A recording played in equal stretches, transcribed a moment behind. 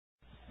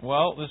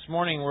Well, this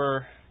morning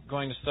we're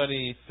going to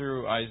study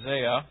through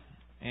Isaiah,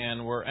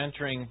 and we're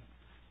entering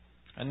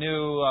a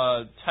new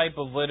type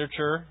of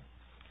literature.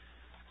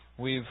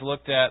 We've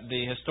looked at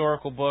the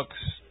historical books,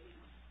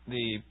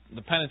 the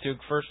Pentateuch,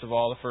 first of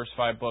all, the first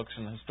 5 books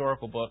in the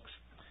historical books,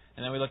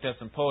 and then we looked at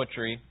some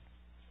poetry,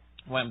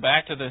 went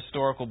back to the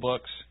historical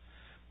books,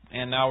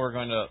 and now we're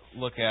going to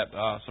look at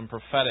some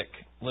prophetic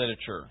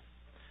literature.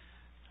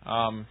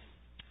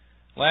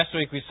 Last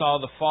week we saw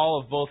the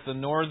fall of both the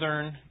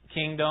northern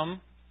kingdom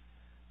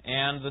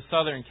and the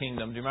southern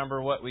kingdom. Do you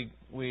remember what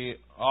we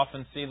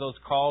often see those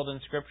called in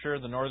Scripture?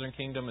 The northern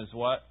kingdom is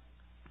what?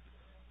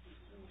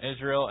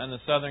 Israel. And the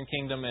southern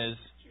kingdom is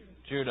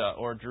Judah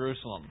or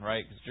Jerusalem,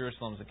 right? Because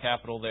Jerusalem is the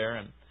capital there.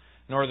 And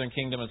northern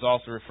kingdom is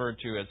also referred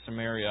to as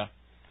Samaria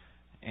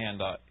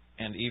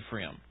and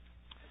Ephraim.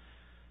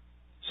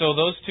 So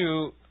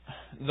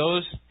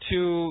those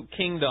two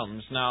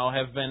kingdoms now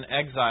have been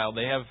exiled.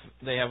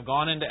 They have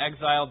gone into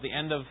exile at the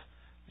end of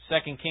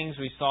 2 Kings.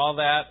 We saw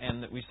that,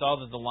 and we saw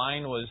that the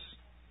line was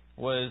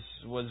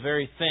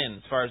very thin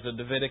as far as the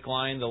Davidic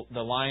line,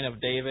 the line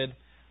of David,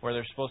 where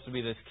there's supposed to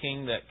be this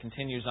king that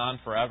continues on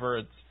forever.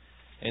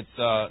 It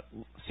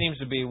seems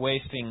to be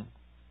wasting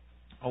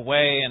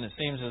away, and it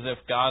seems as if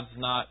God's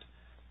not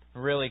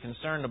really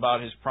concerned about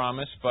His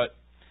promise. But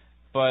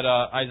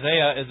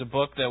Isaiah is a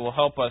book that will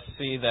help us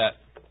see that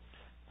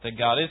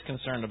God is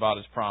concerned about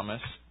His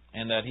promise,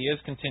 and that He is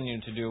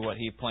continuing to do what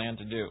He planned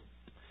to do.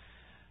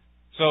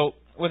 So,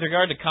 with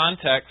regard to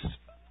context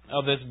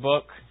of this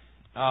book,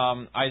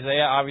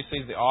 Isaiah obviously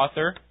is the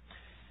author,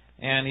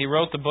 and he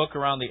wrote the book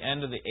around the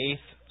end of the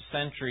 8th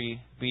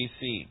century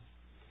BC.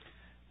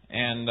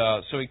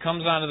 And so he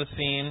comes onto the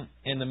scene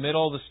in the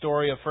middle of the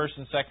story of 1st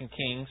and 2nd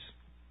Kings,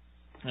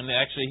 and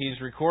actually he's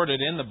recorded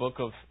in the book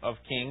of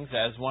Kings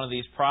as one of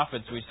these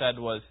prophets we said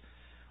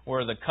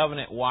were the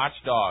covenant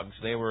watchdogs.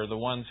 They were the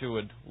ones who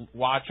would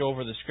watch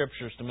over the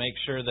Scriptures to make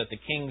sure that the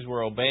kings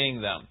were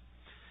obeying them.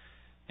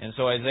 And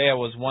so Isaiah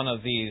was one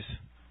of these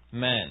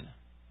men.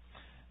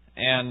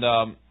 And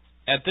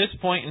at this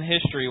point in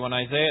history, when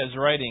Isaiah is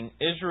writing,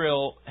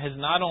 Israel has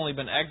not only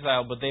been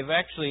exiled, but they've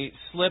actually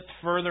slipped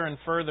further and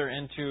further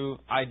into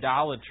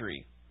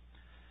idolatry.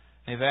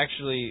 They've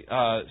actually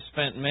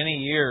spent many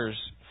years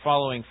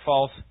following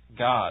false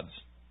gods.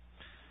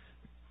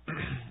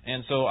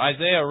 And so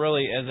Isaiah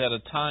really is at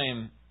a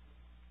time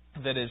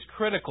that is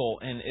critical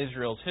in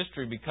Israel's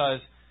history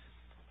because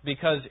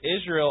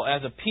Israel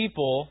as a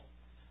people,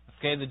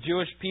 the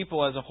Jewish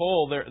people as a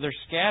whole, they're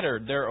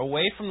scattered. They're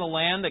away from the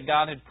land that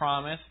God had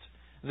promised.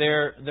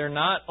 They're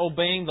not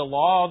obeying the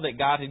law that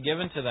God had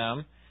given to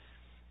them.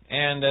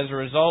 And as a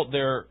result,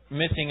 they're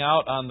missing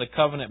out on the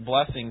covenant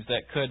blessings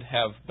that could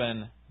have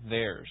been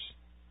theirs.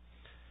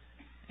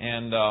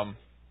 And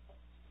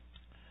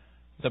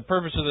the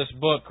purpose of this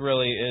book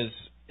really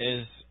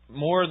is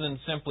more than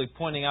simply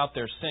pointing out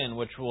their sin,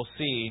 which we'll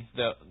see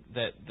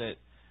that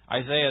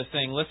Isaiah is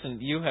saying,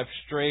 listen, you have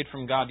strayed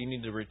from God. You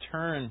need to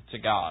return to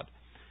God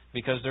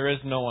because there is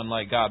no one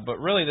like God. But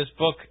really this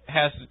book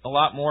has a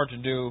lot more to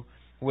do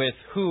with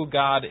who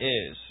God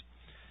is.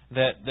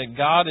 That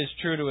God is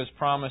true to His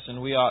promise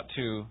and we ought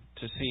to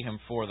see Him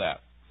for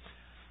that.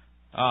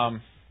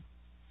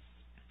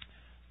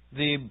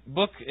 The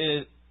book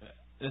is,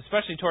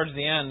 especially towards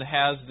the end,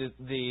 has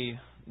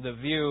the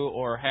view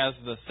or has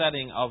the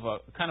setting of a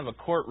kind of a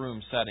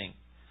courtroom setting.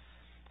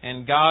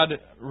 And God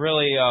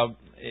really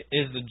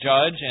is the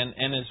judge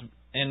and is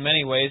in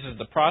many ways is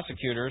the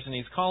prosecutors, and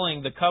He's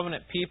calling the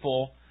covenant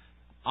people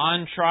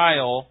on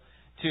trial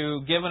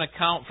to give an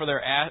account for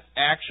their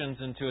actions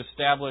and to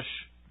establish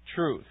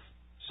truth.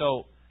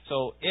 So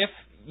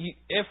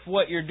if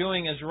what you're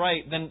doing is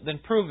right, then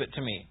prove it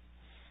to me.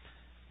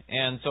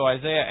 And so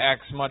Isaiah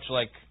acts much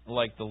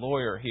like the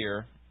lawyer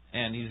here,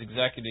 and he's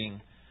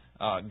executing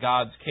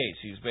God's case.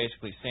 He's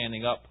basically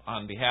standing up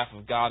on behalf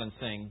of God and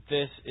saying,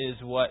 this is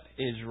what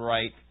is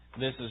right,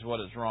 this is what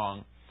is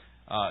wrong.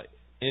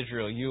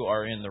 Israel, you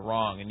are in the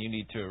wrong, and you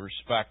need to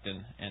respect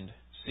and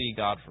see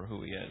God for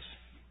who He is.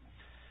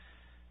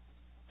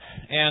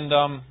 And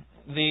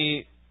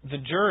the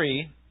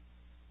jury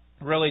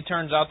really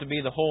turns out to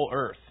be the whole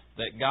earth.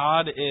 That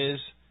God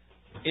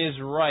is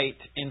right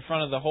in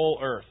front of the whole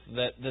earth.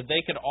 That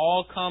they could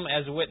all come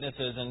as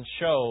witnesses and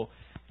show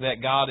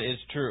that God is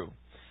true.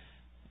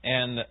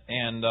 And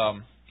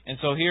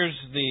so here's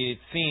the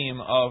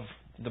theme of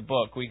the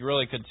book. We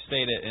really could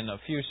state it in a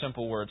few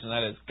simple words, and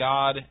that is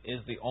God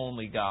is the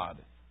only God.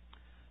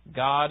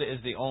 God is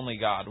the only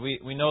God.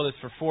 We know this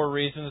for 4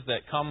 reasons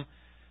that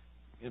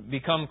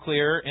become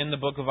clear in the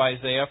book of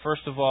Isaiah.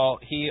 First of all,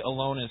 He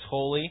alone is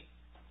holy.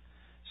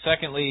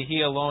 Secondly,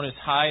 He alone is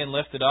high and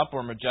lifted up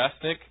or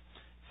majestic.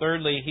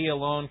 Thirdly, He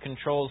alone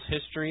controls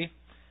history.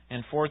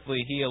 And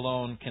fourthly, He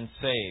alone can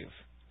save.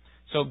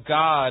 So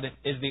God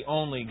is the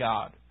only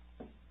God.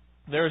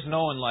 There is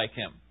no one like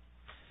Him.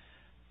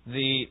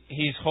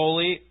 He's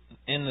holy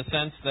in the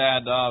sense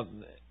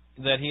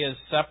that He is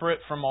separate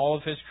from all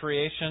of His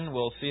creation.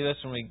 We'll see this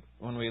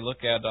when we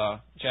look at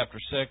chapter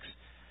 6.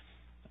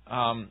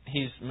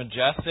 He's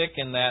majestic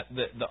in that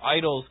the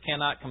idols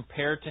cannot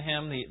compare to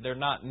Him. They're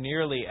not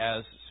nearly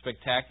as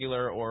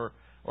spectacular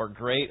or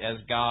great as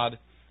God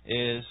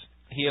is.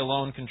 He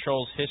alone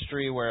controls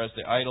history, whereas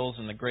the idols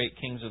and the great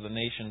kings of the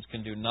nations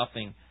can do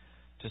nothing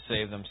to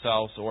save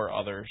themselves or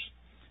others.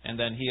 And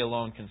then He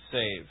alone can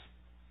save.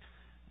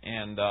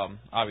 And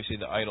obviously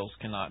the idols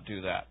cannot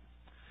do that.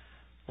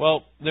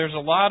 Well, there's a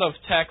lot of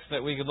text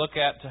that we could look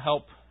at to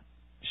help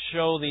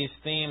show these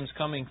themes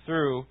coming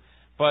through,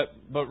 but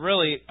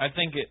really I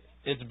think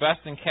it's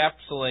best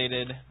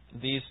encapsulated,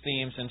 these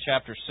themes, in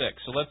chapter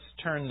 6. So let's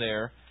turn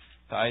there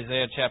to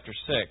Isaiah chapter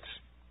 6.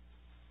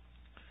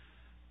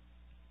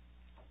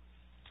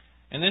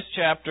 In this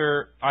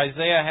chapter,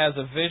 Isaiah has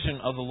a vision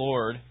of the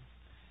Lord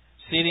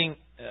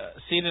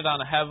seated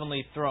on a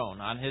heavenly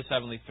throne, on His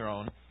heavenly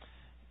throne,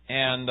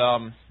 and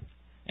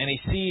he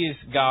sees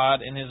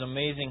God in His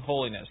amazing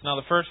holiness. Now,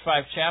 the first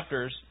 5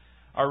 chapters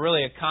are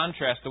really a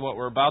contrast to what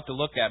we're about to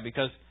look at,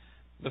 because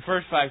the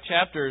first 5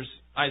 chapters,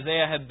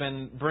 Isaiah had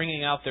been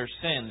bringing out their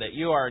sin, that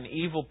you are an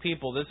evil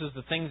people. This is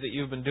the things that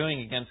you've been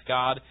doing against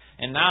God.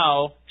 And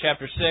now,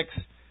 chapter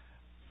 6,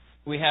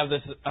 we have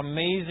this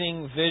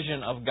amazing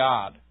vision of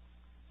God,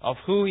 of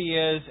who He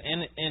is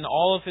in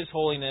all of His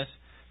holiness,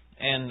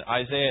 and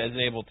Isaiah is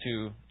able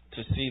to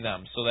see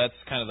them. So that's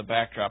kind of the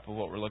backdrop of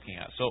what we're looking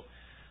at. So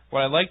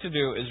what I'd like to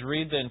do is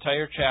read the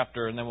entire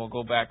chapter, and then we'll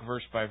go back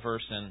verse by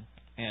verse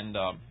and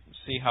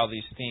see how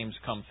these themes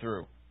come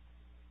through.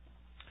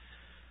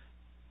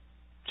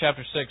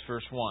 Chapter 6,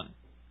 verse 1.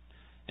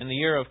 In the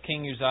year of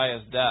King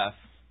Uzziah's death,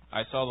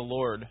 I saw the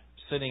Lord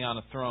sitting on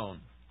a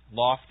throne,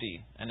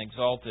 lofty and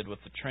exalted, with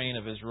the train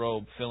of His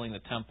robe filling the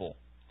temple.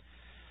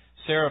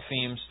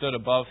 Seraphim stood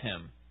above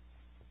Him,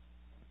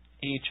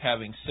 each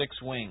having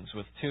 6 wings.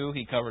 With 2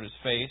 He covered His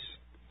face,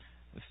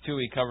 with 2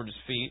 He covered His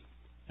feet,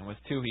 and with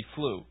 2 He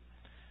flew.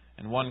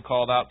 And one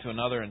called out to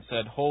another and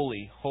said,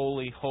 Holy,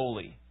 holy,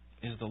 holy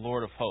is the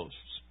Lord of hosts.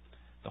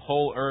 The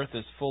whole earth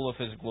is full of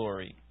His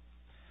glory.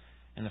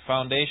 And the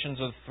foundations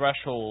of the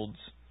thresholds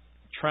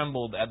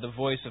trembled at the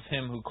voice of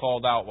Him who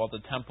called out while the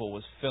temple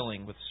was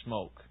filling with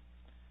smoke.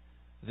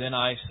 Then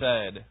I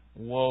said,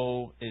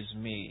 Woe is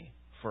me,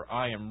 for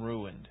I am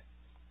ruined,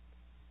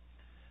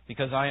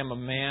 because I am a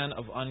man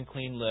of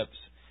unclean lips,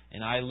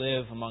 and I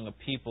live among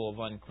a people of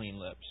unclean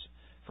lips.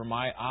 For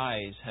my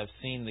eyes have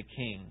seen the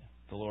King,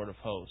 the Lord of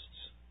hosts.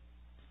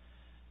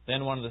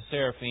 Then one of the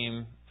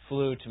seraphim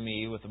flew to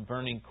me with a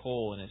burning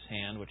coal in his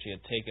hand, which he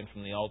had taken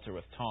from the altar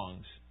with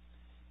tongs.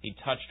 He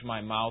touched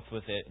my mouth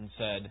with it and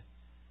said,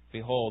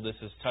 Behold, this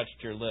has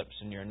touched your lips,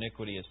 and your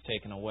iniquity is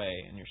taken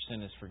away, and your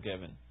sin is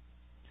forgiven.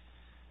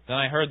 Then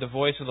I heard the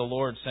voice of the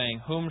Lord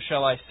saying, Whom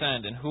shall I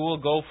send, and who will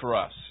go for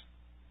us?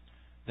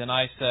 Then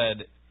I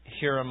said,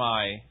 Here am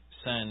I,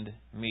 send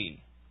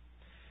me.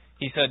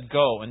 He said,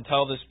 Go and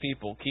tell this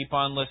people, keep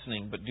on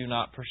listening, but do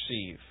not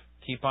perceive.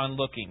 Keep on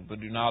looking, but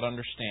do not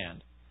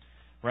understand.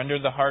 Render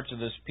the hearts of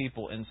this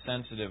people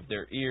insensitive,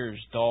 their ears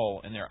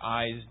dull, and their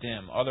eyes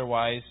dim.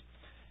 Otherwise,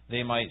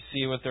 they might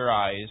see with their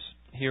eyes,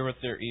 hear with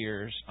their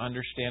ears,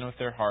 understand with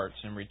their hearts,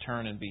 and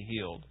return and be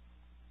healed.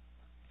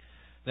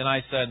 Then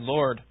I said,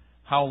 Lord,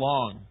 how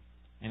long?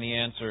 And He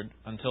answered,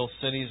 Until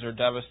cities are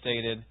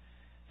devastated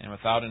and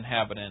without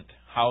inhabitant,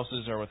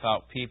 houses are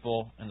without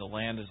people, and the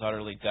land is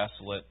utterly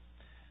desolate.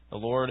 The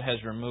Lord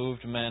has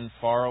removed men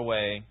far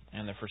away,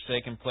 and the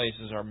forsaken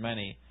places are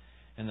many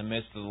in the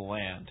midst of the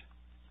land.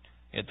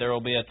 Yet there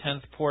will be a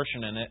 10th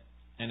portion in it,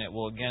 and it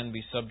will again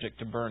be subject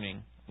to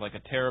burning, like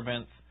a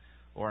terebinth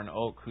or an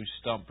oak whose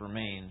stump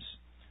remains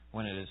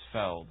when it is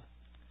felled.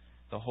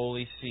 The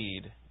holy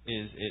seed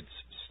is its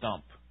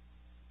stump.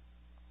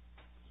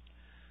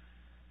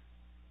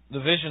 The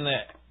vision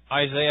that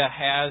Isaiah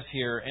has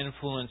here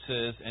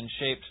influences and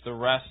shapes the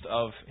rest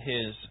of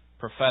his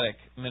prophetic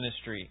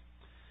ministry.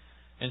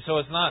 And so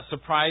it's not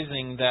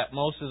surprising that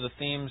most of the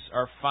themes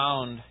are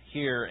found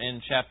here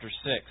in chapter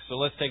 6. So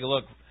let's take a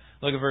look.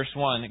 Look at verse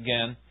 1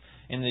 again.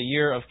 In the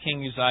year of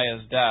King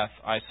Uzziah's death,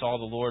 I saw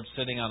the Lord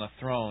sitting on a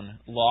throne,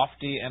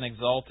 lofty and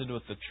exalted,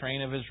 with the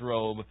train of His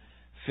robe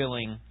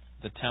filling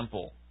the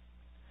temple.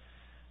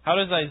 How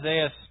does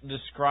Isaiah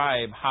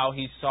describe how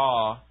he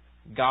saw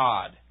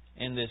God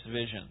in this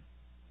vision?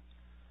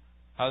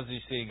 How does he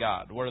see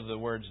God? What are the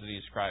words that he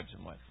describes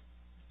Him with?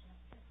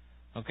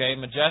 Okay,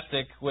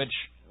 majestic,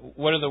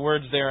 what are the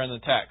words there in the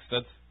text?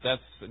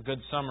 That's a good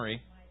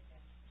summary.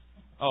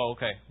 Oh,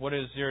 okay. What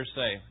does yours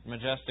say?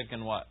 Majestic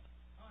and what?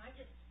 Oh, I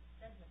just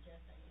said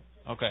majestic.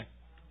 Okay.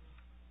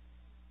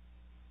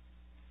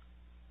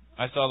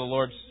 I saw the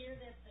Lord. The year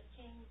that the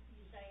King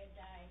Uzziah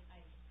died,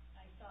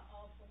 I saw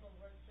also the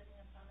Lord sitting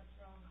upon a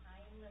throne,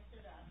 high and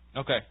lifted up.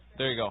 Okay,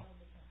 there you go.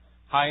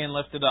 High and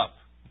lifted up.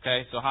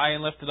 Okay, so high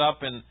and lifted up,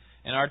 and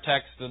in our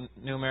text, the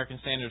New American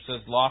Standard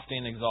says lofty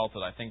and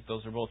exalted. I think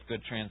those are both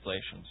good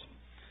translations.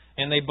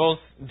 And they both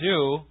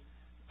do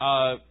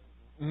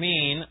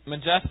mean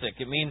majestic.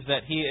 It means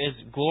that He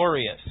is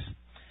glorious.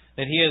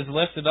 That He is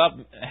lifted up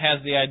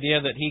has the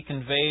idea that He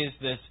conveys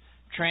this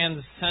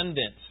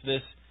transcendence,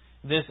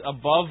 this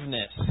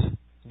aboveness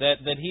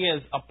that He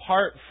is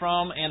apart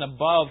from and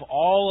above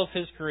all of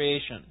His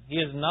creation. He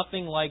is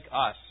nothing like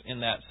us in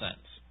that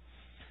sense.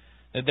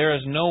 That there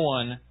is no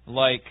one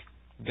like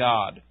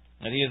God.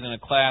 That He is in a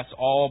class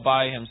all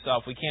by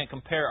Himself. We can't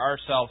compare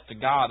ourselves to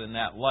God in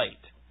that light.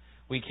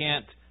 We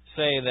can't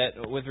say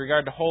that with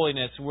regard to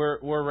holiness,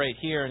 we're right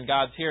here and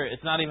God's here.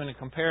 It's not even a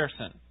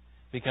comparison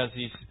because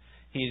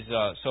He's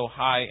so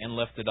high and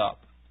lifted up.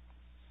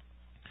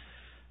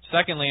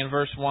 Secondly, in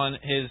verse 1,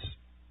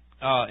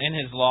 in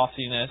His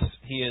loftiness,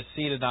 He is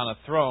seated on a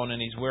throne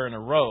and He's wearing a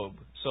robe.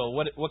 So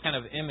what kind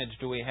of image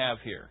do we have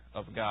here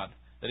of God?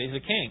 That He's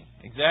a king.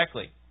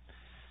 Exactly.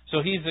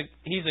 So He's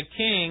a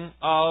king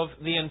of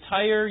the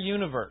entire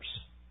universe.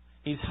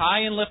 He's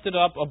high and lifted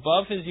up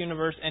above His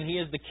universe, and He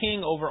is the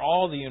king over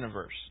all the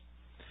universe.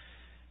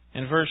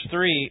 In verse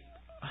 3,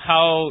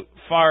 how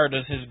far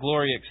does His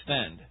glory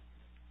extend?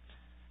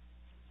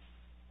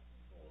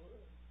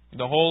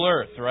 The whole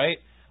earth, right?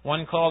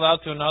 One called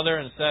out to another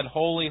and said,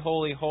 "Holy,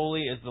 holy,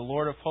 holy is the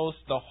Lord of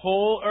hosts. The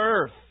whole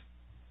earth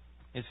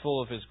is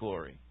full of His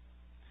glory."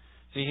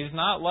 See, He's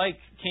not like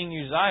King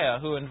Uzziah,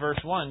 who in verse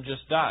 1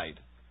 just died.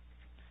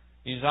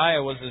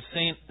 Uzziah was a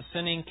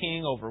sinning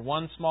king over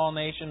one small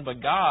nation,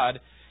 but God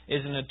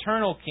is an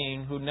eternal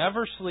king who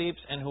never sleeps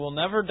and who will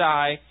never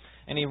die,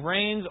 and He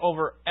reigns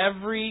over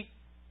every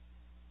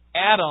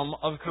atom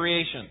of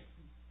creation.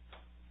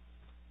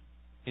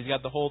 He's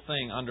got the whole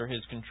thing under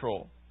His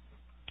control.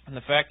 And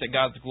the fact that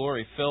God's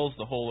glory fills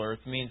the whole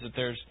earth means that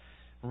there's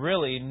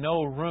really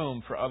no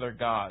room for other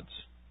gods.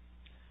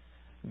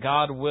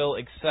 God will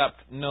accept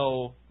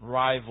no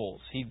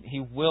rivals. He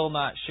will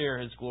not share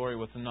His glory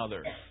with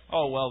another.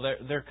 Oh, well,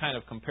 they're kind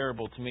of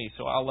comparable to me,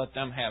 so I'll let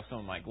them have some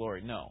of my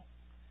glory. No.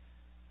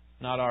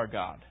 Not our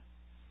God.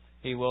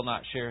 He will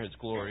not share His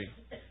glory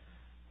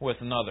with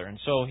another. And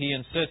so He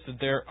insists that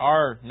there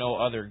are no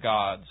other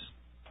gods.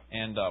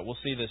 And we'll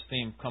see this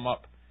theme come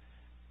up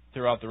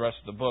throughout the rest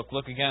of the book.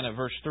 Look again at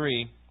verse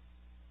 3.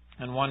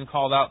 And one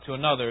called out to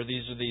another.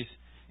 These are these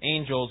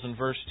angels in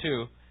verse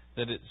 2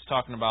 that it's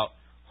talking about.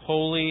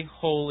 Holy,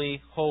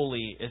 holy,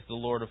 holy is the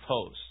Lord of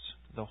hosts.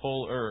 The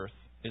whole earth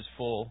is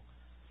full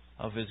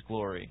of His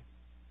glory.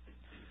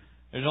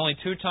 There's only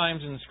 2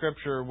 times in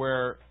Scripture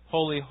where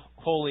holy,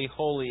 holy,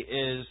 holy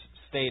is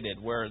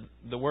stated, where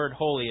the word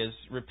holy is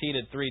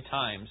repeated 3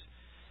 times.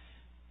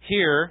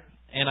 Here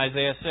in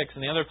Isaiah 6,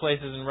 and the other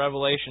places in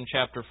Revelation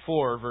chapter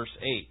 4, verse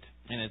 8.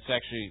 And it's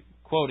actually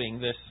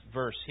quoting this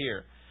verse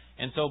here.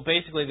 And so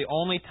basically the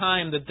only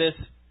time that this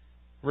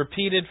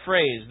repeated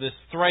phrase, this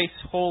thrice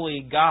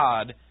holy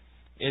God,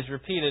 is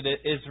repeated, it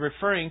is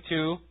referring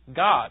to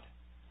God.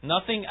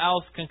 Nothing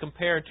else can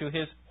compare to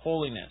His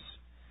holiness.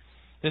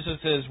 This is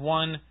His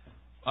one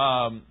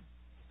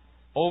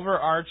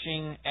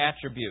overarching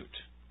attribute.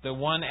 The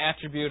one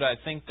attribute I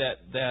think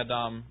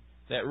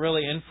that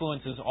really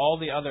influences all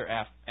the other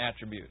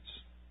attributes.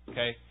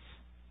 Okay?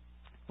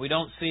 We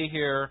don't see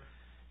here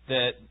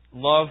that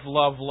love,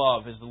 love,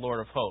 love is the Lord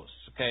of hosts.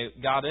 Okay,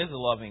 God is a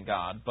loving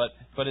God,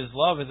 but His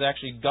love is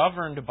actually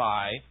governed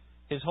by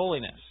His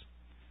holiness.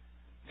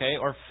 Okay,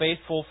 or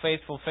faithful,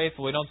 faithful,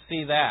 faithful. We don't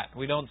see that.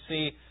 We don't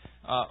see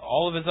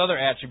all of His other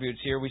attributes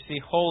here. We see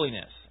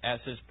holiness as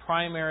His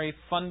primary,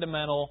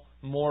 fundamental,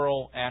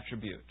 moral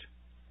attribute.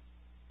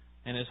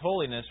 And His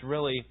holiness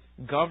really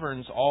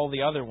governs all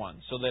the other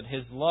ones, so that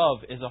His love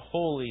is a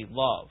holy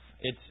love.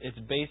 It's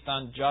based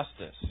on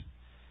justice.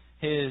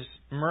 His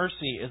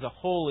mercy is a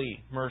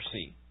holy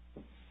mercy.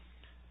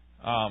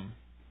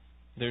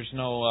 There's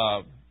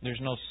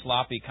no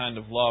sloppy kind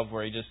of love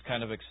where He just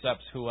kind of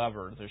accepts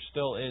whoever. There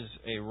still is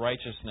a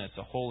righteousness,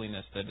 a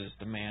holiness that is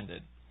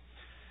demanded.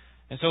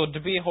 And so to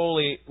be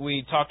holy,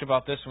 we talked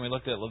about this when we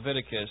looked at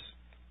Leviticus,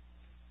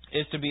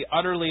 is to be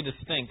utterly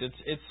distinct.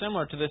 It's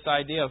similar to this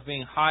idea of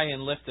being high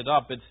and lifted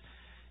up.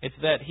 It's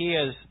that He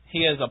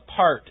is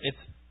apart.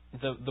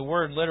 The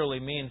word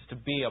literally means to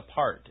be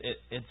apart.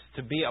 It's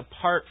to be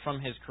apart from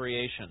His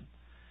creation.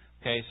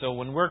 Okay, so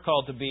when we're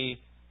called to be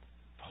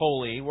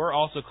holy, we're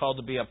also called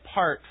to be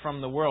apart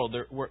from the world.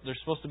 There's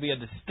supposed to be a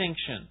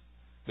distinction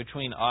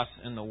between us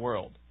and the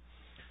world.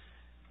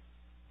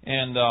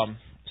 And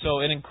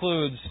so it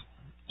includes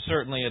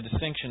certainly a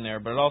distinction there,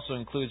 but it also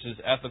includes His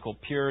ethical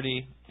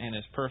purity and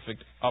His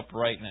perfect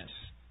uprightness.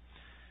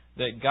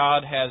 That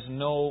God has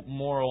no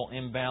moral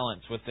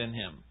imbalance within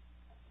Him.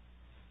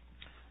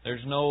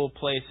 There's no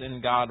place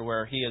in God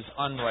where He is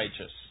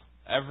unrighteous.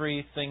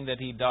 Everything that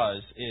He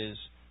does is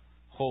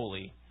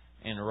holy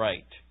and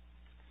right.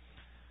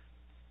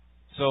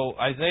 So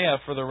Isaiah,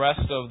 for the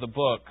rest of the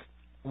book,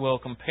 will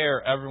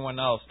compare everyone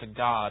else to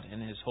God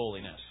in His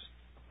holiness.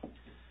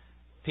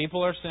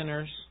 People are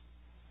sinners.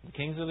 The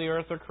kings of the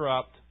earth are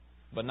corrupt,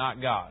 but not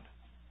God.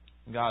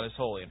 God is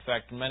holy. In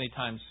fact, many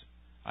times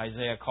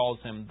Isaiah calls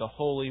Him the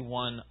Holy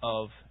One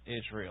of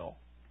Israel.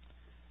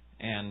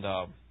 And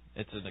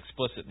it's an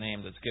explicit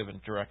name that's given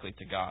directly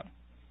to God.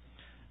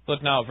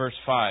 Look now at verse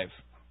 5.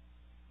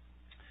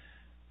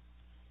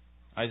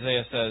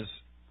 Isaiah says,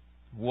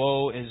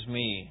 "Woe is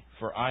me,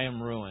 for I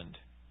am ruined,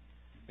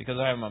 because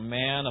I am a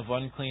man of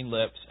unclean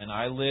lips, and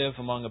I live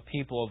among a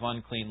people of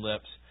unclean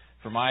lips.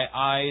 For my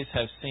eyes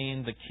have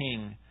seen the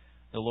King,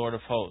 the Lord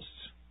of hosts.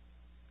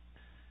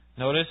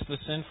 Notice the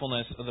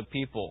sinfulness of the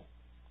people.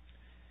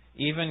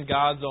 Even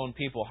God's own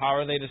people. How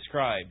are they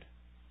described?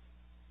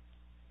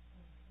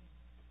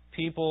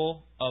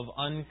 People of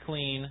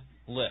unclean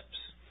lips.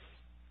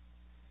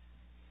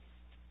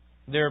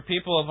 They're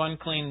people of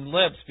unclean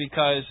lips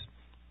because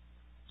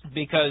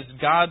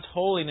God's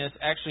holiness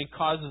actually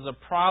causes a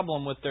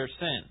problem with their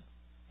sin.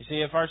 You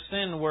see, if our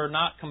sin were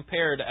not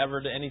compared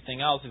ever to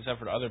anything else except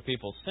for other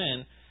people's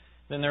sin,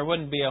 then there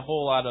wouldn't be a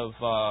whole lot of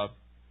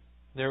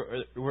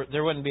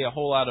there wouldn't be a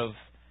whole lot of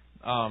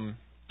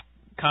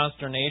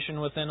consternation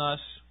within us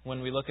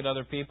when we look at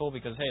other people,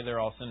 because hey, they're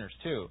all sinners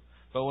too.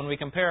 But when we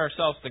compare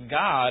ourselves to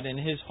God and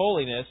His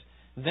holiness,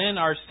 then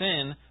our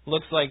sin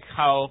looks like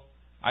how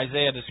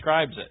Isaiah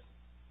describes it.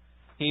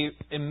 He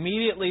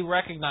immediately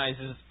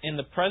recognizes in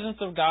the presence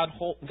of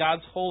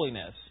God's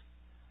holiness,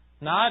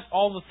 not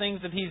all the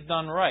things that He's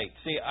done right.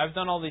 See, I've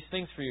done all these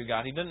things for you,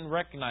 God. He didn't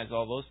recognize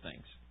all those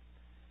things.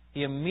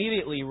 He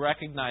immediately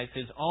recognized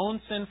His own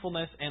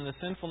sinfulness and the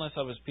sinfulness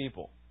of His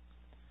people.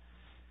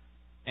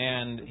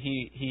 And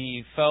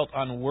he felt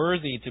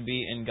unworthy to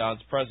be in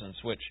God's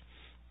presence, which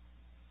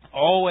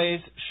always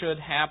should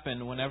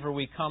happen whenever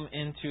we come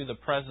into the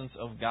presence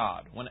of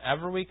God.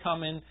 Whenever we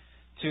come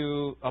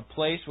into a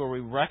place where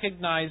we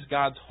recognize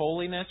God's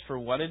holiness for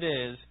what it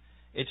is,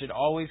 it should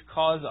always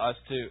cause us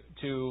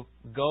to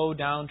go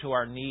down to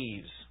our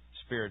knees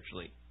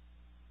spiritually.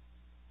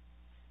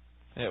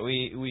 That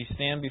we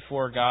stand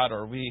before God,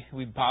 or we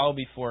bow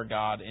before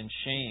God in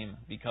shame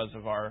because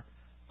of our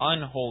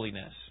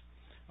unholiness,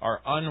 our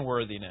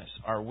unworthiness,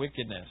 our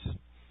wickedness.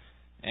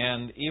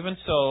 And even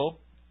so,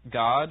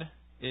 God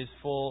is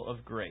full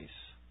of grace.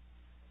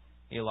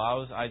 He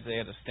allows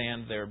Isaiah to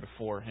stand there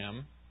before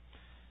Him.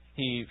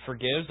 He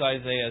forgives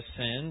Isaiah's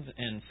sins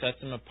and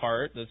sets him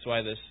apart. That's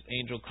why this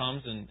angel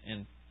comes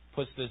and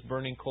puts this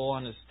burning coal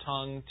on his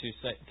tongue to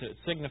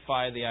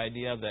signify the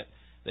idea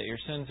that your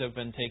sins have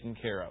been taken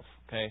care of.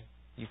 Okay,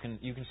 you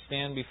can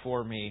stand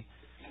before me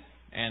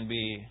and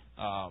be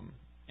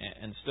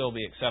and still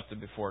be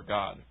accepted before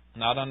God,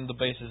 not on the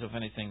basis of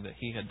anything that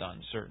he had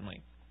done,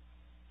 certainly.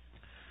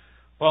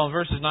 Well, in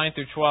verses 9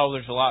 through 12,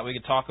 there's a lot we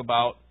could talk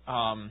about.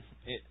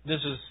 This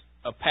is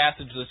a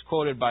passage that's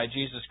quoted by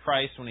Jesus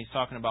Christ when He's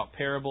talking about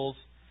parables.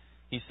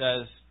 He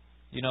says,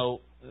 you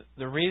know,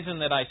 the reason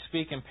that I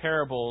speak in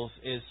parables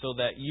is so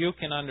that you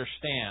can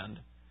understand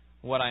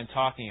what I'm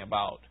talking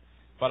about.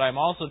 But I'm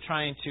also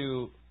trying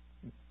to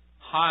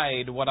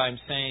hide what I'm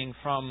saying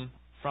from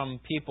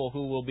people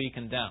who will be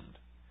condemned.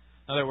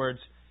 In other words,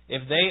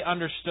 if they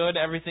understood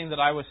everything that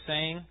I was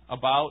saying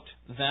about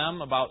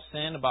them, about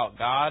sin, about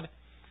God,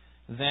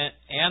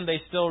 and they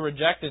still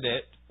rejected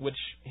it, which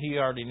He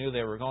already knew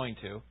they were going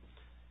to,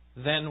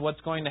 then what's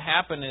going to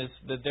happen is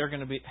that they're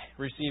going to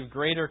receive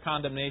greater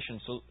condemnation.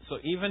 So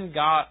even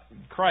God,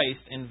 Christ,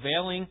 in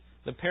veiling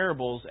the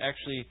parables,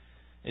 actually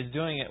is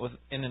doing it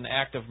in an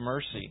act of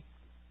mercy.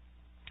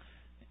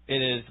 It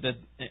is that,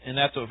 and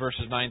that's what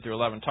verses 9 through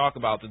 11 talk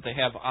about, that they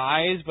have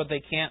eyes but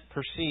they can't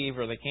perceive,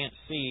 or they can't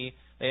see.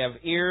 They have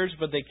ears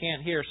but they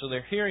can't hear. So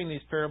they're hearing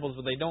these parables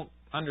but they don't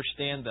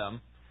understand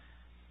them.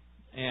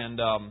 And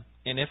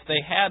if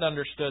they had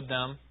understood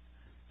them,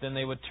 then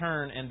they would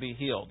turn and be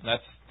healed.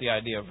 That's the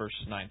idea of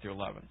verses 9 through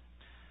 11.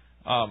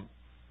 9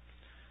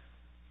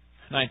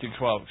 through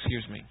 12,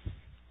 excuse me.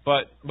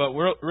 But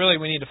really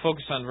we need to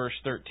focus on verse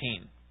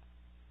 13.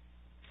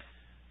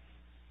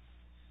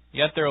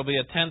 Yet there will be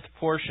a 10th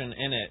portion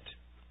in it,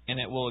 and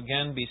it will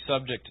again be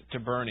subject to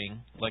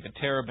burning, like a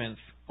terebinth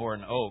or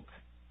an oak,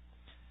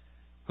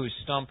 whose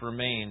stump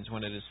remains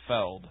when it is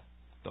felled.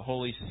 The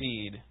holy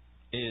seed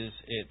is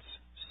its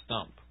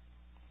stump.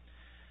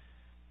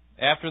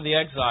 After the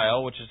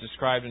exile, which is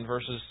described in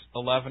verses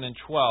 11 and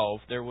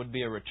 12, there would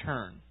be a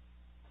return.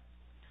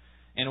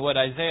 And what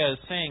Isaiah is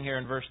saying here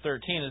in verse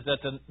 13 is that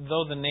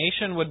though the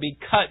nation would be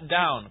cut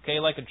down, okay,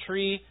 like a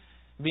tree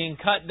being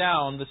cut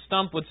down, the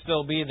stump would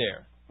still be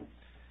there.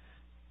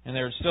 And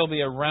there would still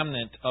be a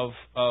remnant of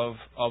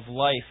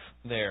life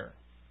there.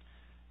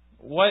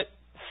 What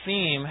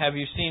theme have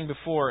you seen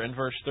before in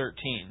verse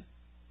 13?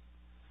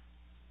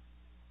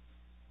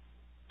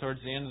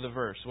 Towards the end of the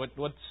verse.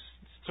 What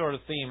sort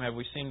of theme have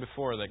we seen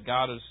before that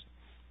God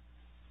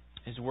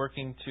is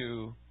working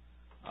to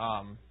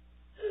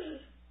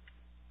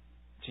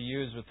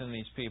use within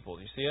these people?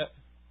 Do you see it?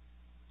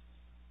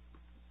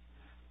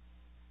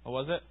 What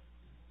was it?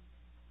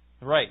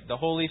 Right, the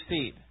holy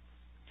seed.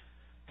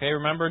 Okay,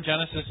 remember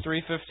Genesis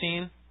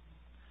 3:15?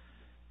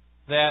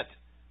 That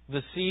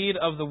the seed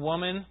of the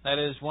woman, that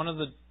is one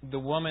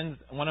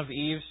of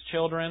Eve's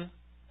children,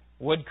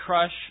 would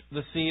crush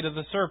the seed of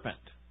the serpent.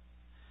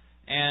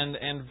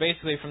 And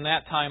basically from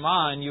that time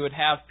on, you would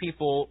have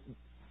people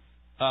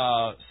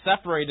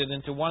separated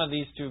into one of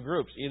these two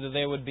groups. Either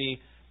they would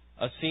be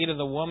a seed of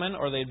the woman,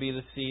 or they'd be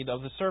the seed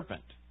of the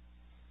serpent.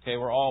 Okay,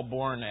 we're all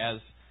born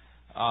as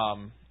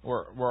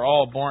we're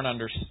all born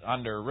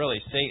under really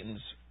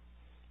Satan's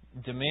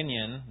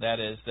dominion, that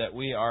is, that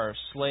we are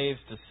slaves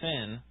to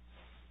sin,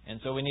 and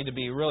so we need to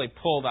be really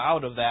pulled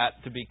out of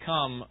that to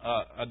become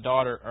a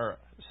daughter or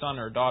son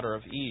or daughter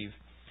of Eve.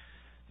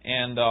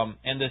 And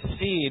the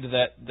seed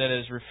that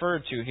is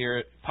referred to here,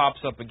 it pops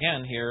up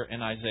again here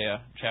in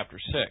Isaiah chapter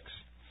 6.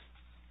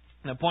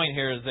 And the point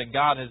here is that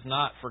God has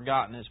not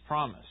forgotten His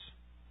promise.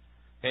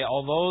 Okay,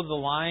 although the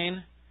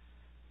line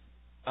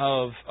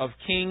of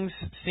kings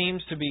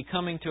seems to be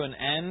coming to an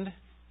end,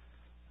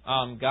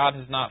 God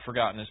has not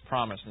forgotten His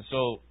promise. And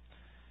so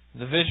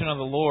the vision of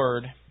the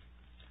Lord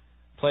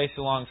placed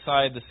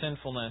alongside the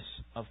sinfulness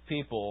of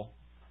people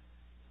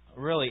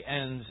really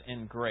ends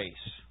in grace.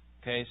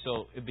 Okay,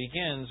 so it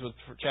begins with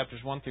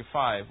chapters 1 through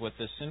 5 with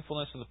the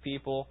sinfulness of the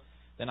people.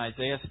 Then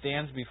Isaiah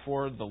stands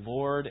before the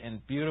Lord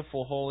in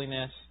beautiful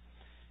holiness.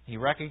 He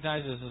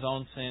recognizes his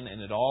own sin,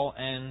 and it all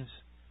ends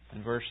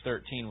in verse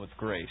 13 with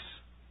grace.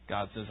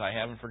 God says, I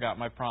haven't forgot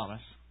my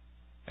promise.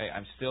 Okay,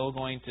 I'm still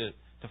going to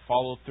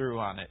follow through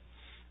on it.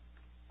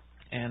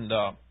 And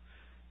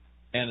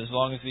as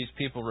long as these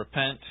people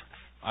repent,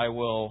 I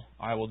will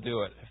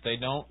do it. If they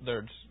don't,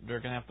 they're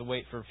going to have to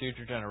wait for a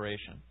future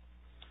generation.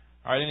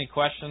 All right, any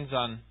questions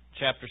on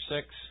chapter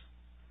 6?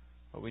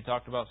 What we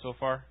talked about so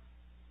far?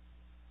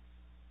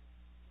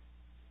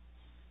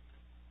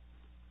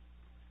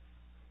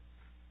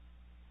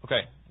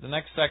 Okay, the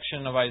next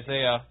section of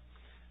Isaiah,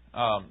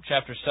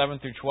 chapter 7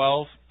 through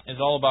 12, is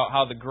all about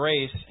how the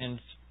grace in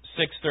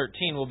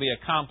 6:13 will be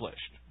accomplished.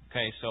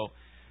 Okay, so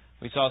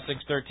we saw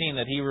 6:13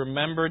 that He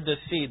remembered the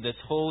seed, this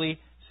holy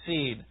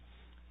seed,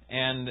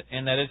 and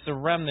that it's the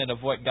remnant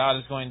of what God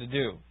is going to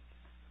do.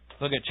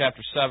 Look at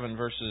chapter 7,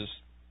 verses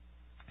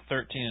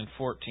 13 and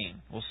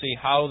 14. We'll see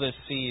how this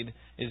seed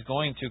is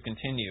going to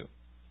continue.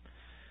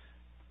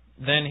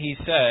 Then He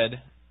said,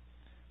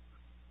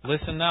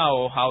 Listen now,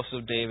 O house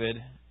of David,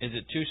 is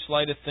it too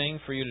slight a thing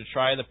for you to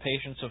try the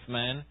patience of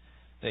men,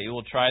 that you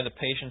will try the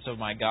patience of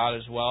my God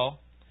as well?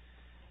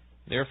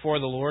 Therefore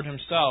the Lord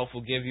Himself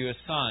will give you a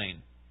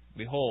sign.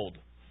 Behold,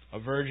 a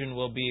virgin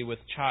will be with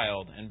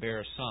child and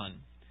bear a son,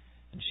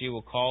 and she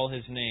will call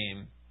his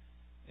name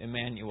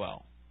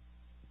Emmanuel.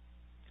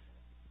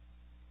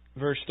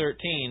 Verse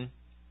 13,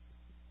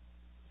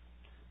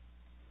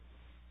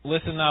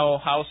 Listen now, O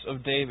house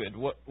of David.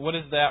 What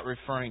is that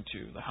referring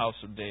to, the house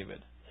of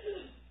David?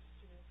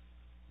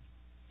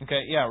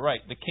 Okay, yeah,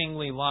 right, the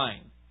kingly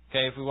line.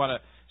 Okay, if we want to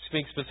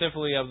speak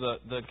specifically of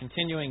the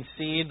continuing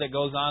seed that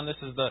goes on, this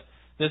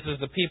is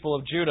the people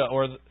of Judah,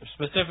 or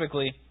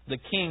specifically the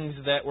kings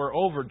that were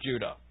over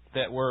Judah,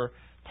 that were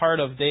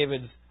part of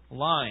David's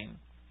line.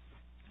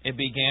 It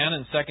began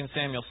in 2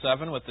 Samuel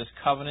 7 with this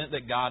covenant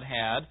that God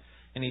had,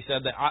 and He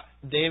said that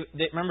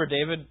remember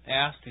David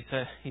asked,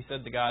 he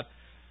said to God,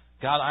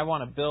 I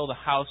want to build a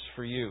house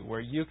for you where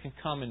you can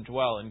come and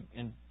dwell.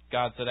 And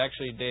God said,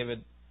 actually,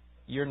 David,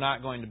 you're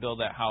not going to build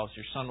that house.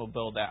 Your son will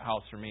build that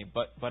house for me.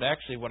 But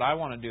actually what I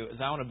want to do is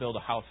I want to build a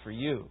house for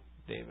you,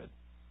 David.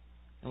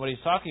 And what He's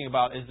talking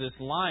about is this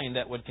line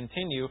that would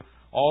continue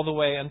all the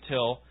way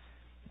until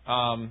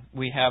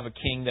we have a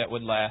king that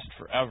would last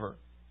forever.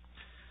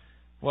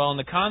 Well, in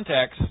the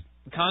context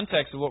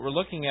of what we're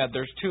looking at,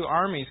 there's two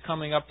armies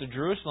coming up to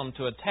Jerusalem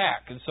to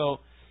attack. And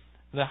so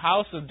the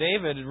house of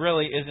David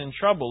really is in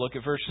trouble. Look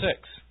at verse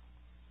 6.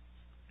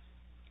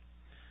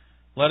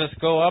 Let us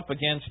go up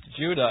against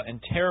Judah and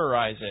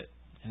terrorize it,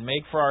 and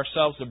make for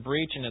ourselves a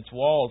breach in its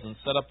walls, and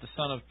set up the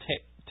son of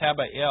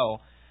Tabael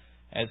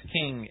as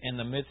king in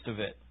the midst of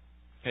it.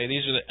 Okay,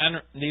 these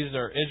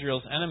are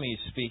Israel's enemies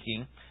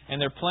speaking, and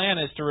their plan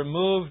is to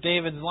remove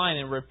David's line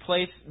and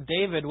replace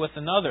David with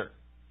another.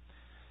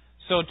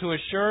 So to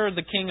assure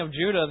the king of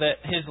Judah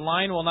that his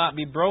line will not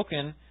be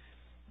broken,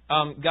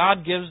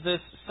 God gives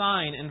this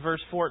sign in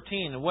verse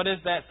 14. What is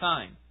that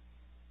sign?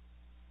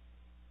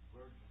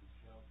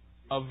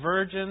 A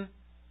virgin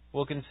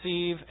will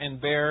conceive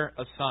and bear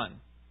a son.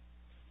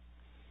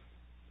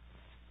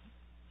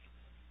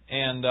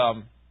 And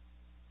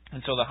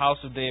so the house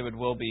of David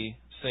will be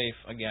safe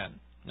again.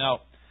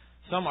 Now,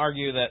 some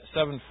argue that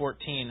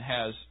 7:14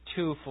 has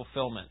two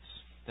fulfillments.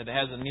 That it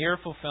has a near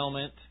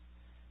fulfillment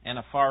and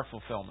a far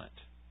fulfillment.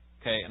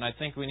 Okay, and I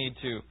think we need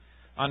to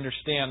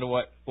understand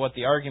what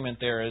the argument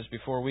there is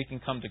before we can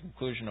come to the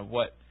conclusion of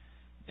what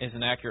is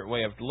an accurate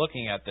way of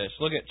looking at this.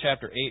 Look at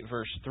chapter 8,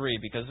 verse 3,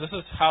 because this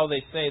is how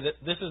they say that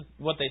this is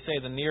what they say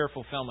the near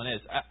fulfillment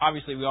is.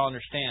 Obviously, we all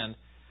understand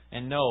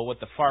and know what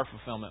the far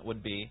fulfillment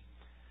would be,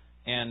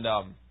 and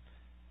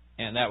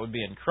that would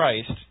be in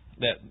Christ.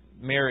 That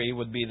Mary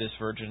would be this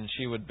virgin, and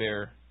she would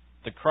bear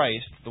the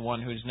Christ, the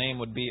one whose name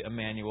would be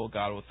Emmanuel,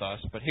 God with us.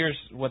 But here's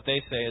what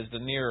they say is the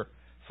near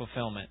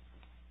fulfillment.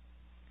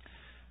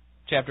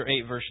 Chapter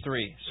 8, verse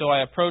 3. So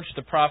I approached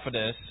the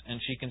prophetess, and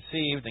she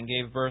conceived and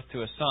gave birth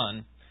to a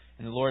son.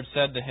 And the Lord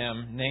said to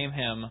him, Name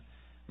him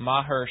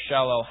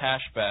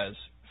Maher-Shalal-Hashbaz,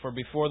 for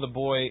before the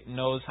boy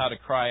knows how to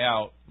cry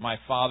out, My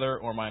father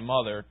or my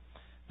mother,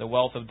 the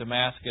wealth of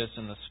Damascus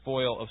and the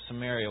spoil of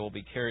Samaria will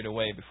be carried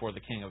away before the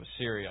king of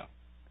Assyria.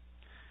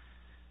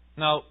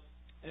 Now,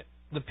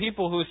 the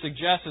people who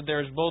suggest that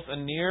there is both a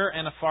near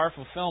and a far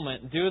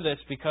fulfillment do this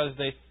because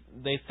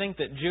they think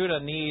that Judah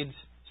needs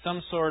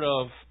some sort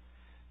of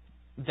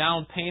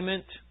down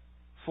payment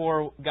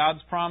for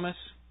God's promise.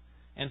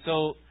 And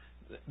so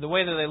the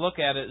way that they look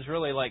at it is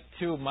really like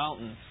two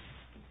mountains.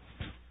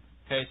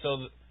 Okay,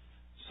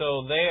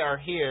 so they are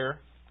here.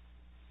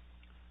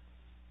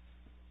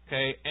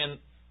 Okay,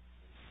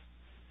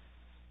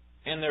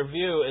 and their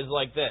view is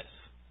like this.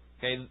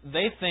 Okay,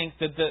 they think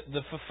that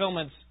the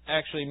fulfillment's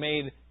actually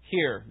made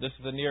here. This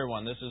is the near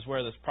one. This is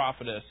where this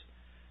prophetess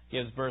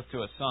gives birth to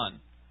a son.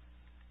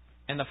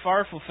 And the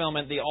far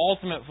fulfillment, the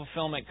ultimate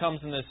fulfillment, comes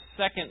in this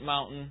second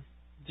mountain,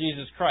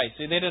 Jesus Christ.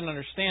 See, they didn't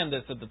understand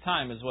this at the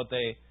time, is what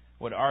they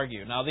would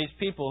argue. Now, these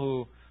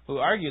people who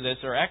argue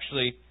this are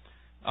actually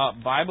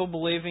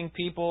Bible-believing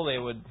people.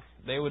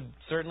 They would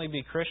certainly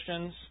be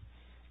Christians.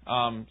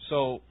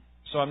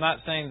 So I'm not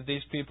saying that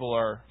these people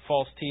are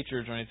false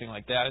teachers or anything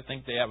like that. I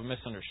think they have a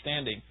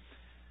misunderstanding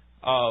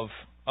of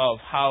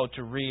how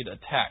to read a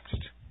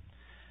text.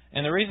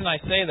 And the reason I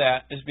say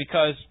that is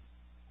because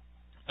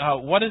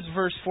what does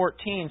verse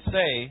 14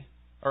 say,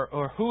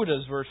 or who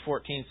does verse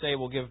 14 say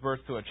will give birth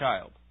to a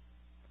child?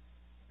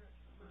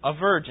 A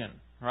virgin,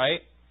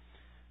 right?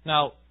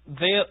 Now,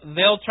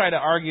 they'll try to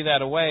argue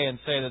that away and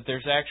say that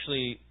there's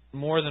actually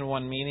more than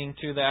one meaning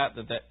to that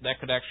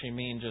could actually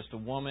mean just a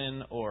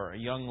woman or a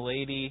young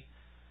lady.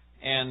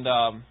 And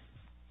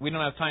we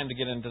don't have time to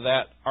get into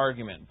that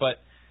argument. But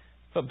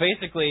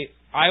basically,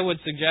 I would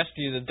suggest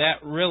to you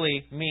that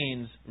really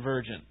means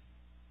virgin.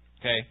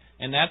 Okay?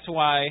 And that's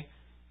why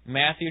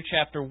Matthew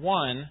chapter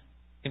 1,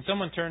 can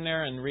someone turn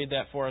there and read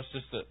that for us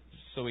just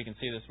so we can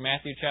see this?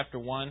 Matthew chapter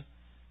 1,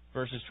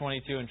 verses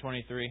 22 and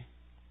 23.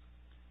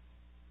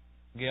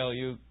 Gail,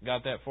 you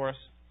got that for us?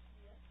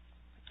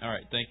 Yes. All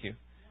right, thank you.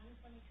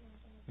 1:22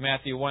 and 23.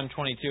 Matthew 1,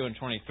 22 and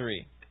 23.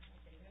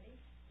 Okay, ready?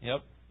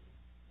 Yep.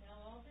 Now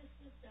all this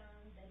was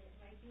done that it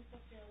might be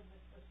fulfilled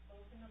which was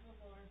spoken of the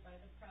Lord by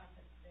the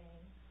prophet,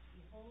 saying,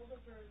 Behold, a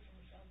virgin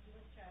shall be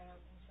with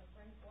child, and shall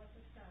bring forth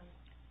a son,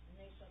 and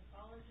they shall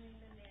call his name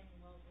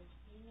Emmanuel, which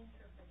being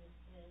interpreted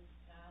is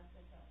God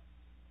with us.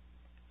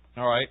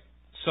 All right.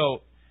 So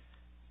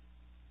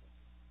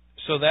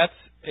that's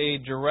a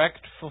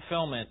direct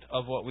fulfillment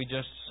of what we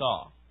just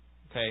saw.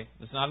 Okay?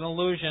 It's not an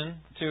allusion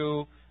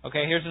to,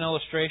 okay, here's an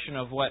illustration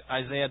of what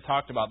Isaiah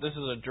talked about. This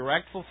is a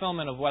direct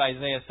fulfillment of what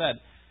Isaiah said.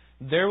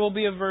 There will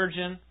be a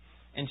virgin,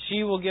 and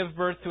she will give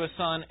birth to a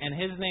son, and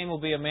his name will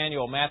be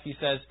Emmanuel. Matthew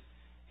says,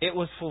 it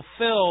was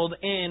fulfilled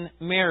in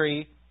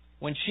Mary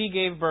when she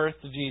gave birth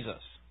to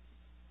Jesus.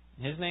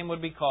 His name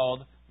would be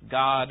called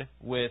God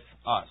with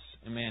us,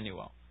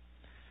 Emmanuel.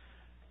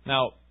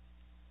 Now,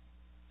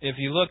 if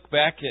you look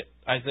back at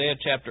Isaiah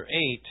chapter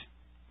 8,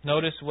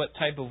 notice what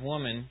type of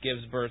woman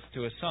gives birth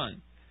to a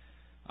son.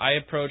 I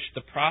approached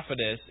the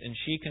prophetess, and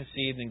she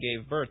conceived and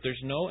gave birth.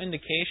 There's no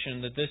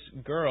indication that this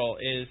girl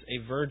is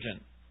a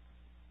virgin.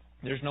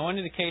 There's no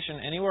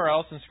indication anywhere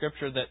else in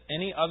Scripture that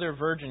any other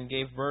virgin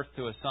gave birth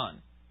to a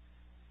son.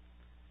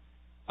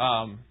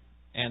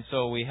 And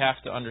so we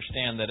have to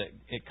understand that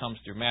it comes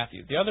through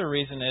Matthew. The other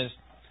reason is,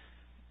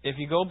 if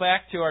you go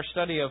back to our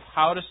study of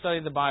how to study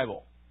the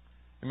Bible,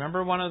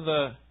 remember one of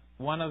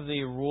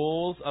the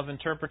rules of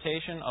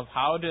interpretation of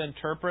how to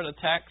interpret a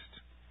text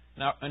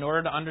now, in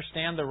order to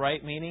understand the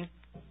right meaning?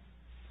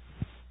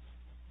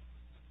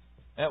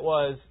 It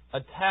was a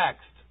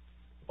text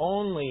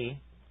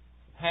only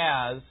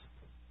has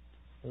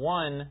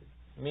one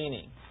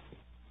meaning.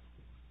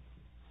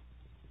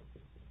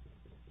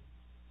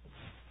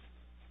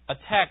 A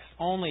text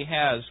only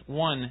has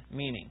one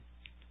meaning.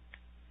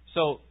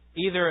 So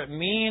either it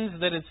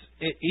means that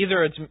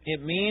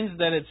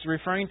it's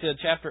referring to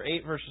chapter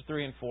 8 verses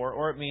 3 and 4,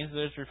 or it means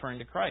that it's referring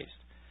to Christ.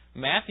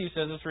 Matthew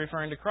says it's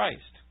referring to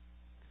Christ.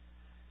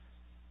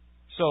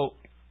 So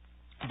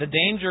the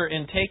danger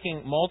in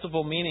taking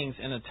multiple meanings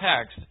in a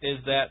text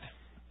is that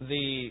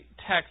the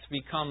text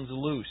becomes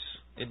loose.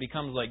 It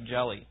becomes like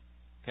jelly.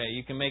 Okay,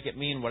 you can make it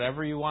mean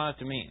whatever you want it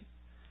to mean.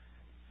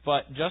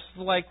 But just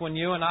like when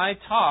you and I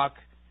talk,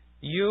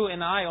 you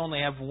and I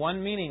only have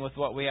one meaning with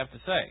what we have to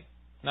say.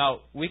 Now,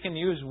 we can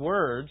use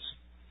words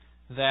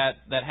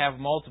that have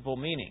multiple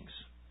meanings.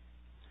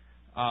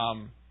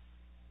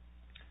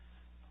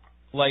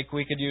 Like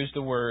we could use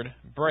the word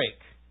break.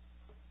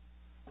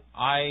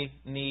 I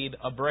need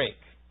a break.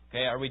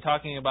 Okay, are we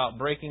talking about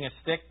breaking a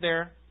stick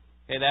there?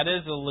 Okay, that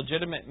is a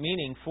legitimate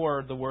meaning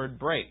for the word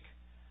break,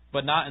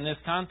 but not in this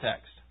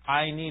context.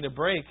 I need a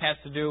break has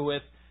to do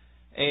with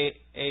a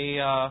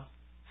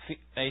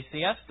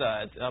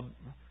siesta,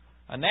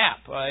 a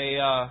nap,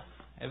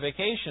 a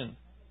vacation.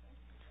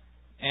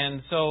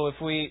 And so if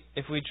we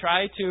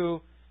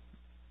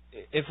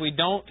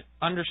don't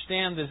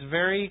understand this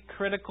very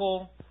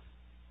critical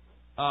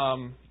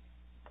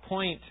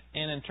point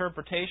in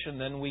interpretation,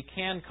 then we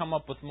can come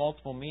up with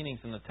multiple meanings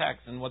in the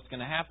text. And what's going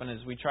to happen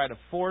is we try to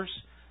force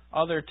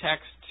other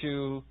texts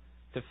to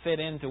fit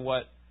into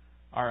what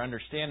our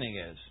understanding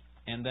is,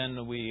 and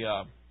then we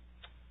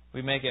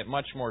make it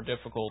much more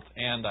difficult.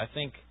 And I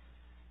think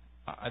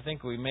I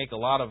think we make a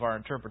lot of our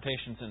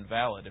interpretations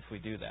invalid if we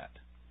do that.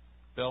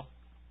 Bill?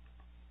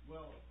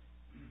 Well,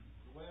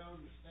 the way I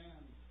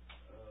understand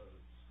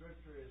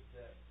Scripture is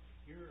that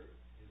here,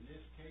 in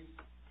this case,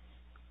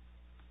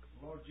 the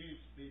Lord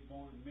Jesus be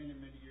born many,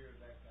 many years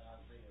after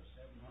Isaiah,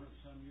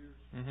 700-some years.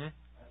 Mm-hmm.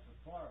 That's a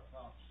far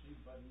prophecy,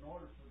 but in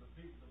order for the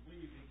people to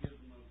believe, He gives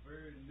them a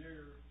very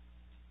near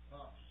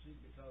prophecy,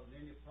 because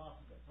any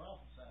prophet that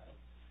prophesied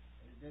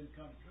and it didn't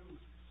come true,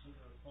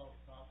 considered a false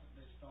prophet,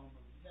 and they stoned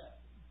them to death.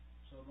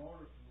 So in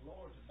order for the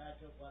Lord to back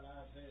up what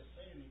Isaiah is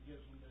saying, He gives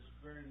them this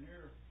very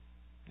near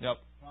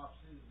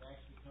prophecy that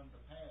actually come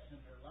to pass in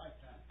their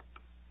lifetime.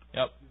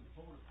 Yep. To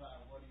fortify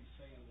what He's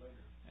saying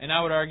later. And I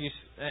would argue,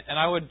 and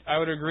I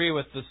would agree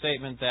with the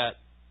statement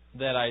that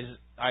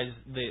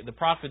the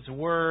prophets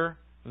were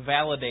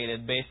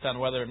validated based on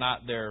whether or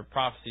not their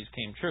prophecies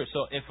came true.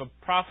 So if a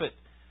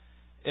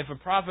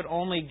prophet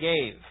only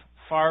gave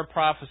far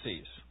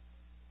prophecies,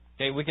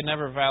 okay, we can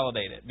never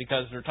validate it,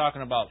 because they're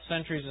talking about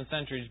centuries and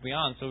centuries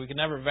beyond. So we can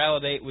never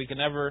validate. We can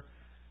never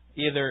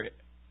either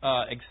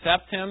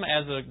accept him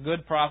as a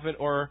good prophet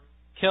or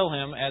kill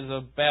him as a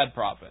bad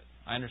prophet.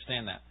 I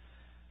understand that.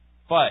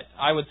 But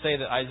I would say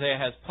that Isaiah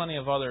has plenty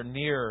of other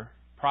near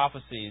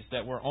prophecies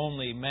that were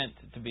only meant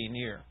to be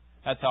near.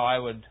 That's how I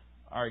would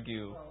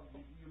argue. Well,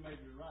 you may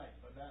be right,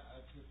 but that's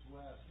just the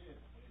way I see it.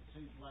 It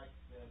seems like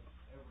that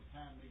every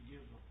time He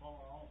gives a far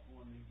off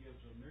one, He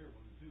gives a near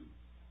one too.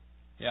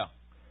 Yeah.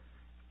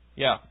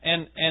 Yeah,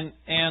 and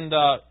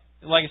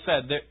like I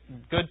said,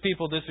 good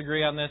people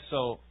disagree on this.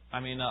 So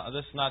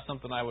this is not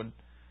something I would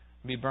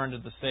be burned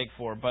at the stake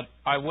for. But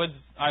I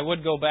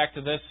would go back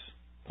to this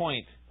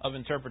point of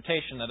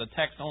interpretation, that a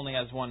text only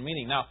has one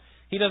meaning. Now,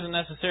 he doesn't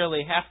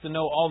necessarily have to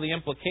know all the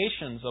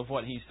implications of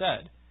what he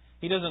said.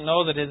 He doesn't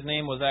know that his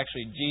name was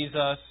actually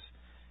Jesus,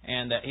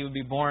 and that he would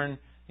be born.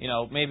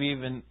 Maybe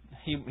even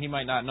he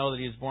might not know that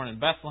he was born in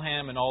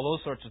Bethlehem and all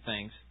those sorts of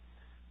things.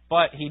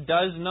 But he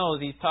does know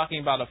that he's talking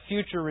about a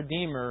future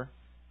Redeemer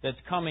that's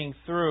coming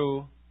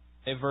through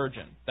a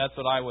virgin. That's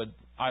what I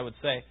would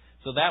say.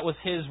 So that was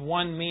his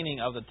one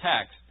meaning of the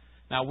text.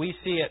 Now we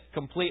see it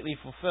completely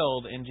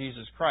fulfilled in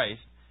Jesus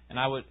Christ, and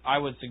I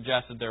would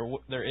suggest that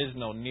there is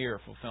no near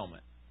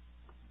fulfillment.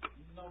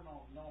 No.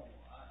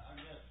 I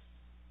guess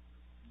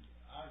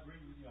I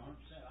agree with you 100%.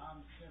 I'm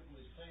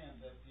simply saying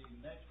that the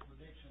next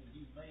prediction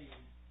he made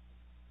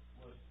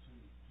was to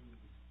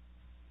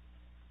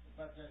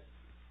about that.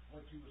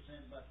 What you were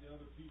saying about the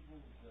other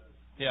people,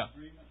 the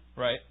agreement.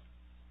 Right.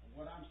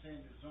 What I'm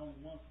saying is there's only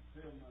one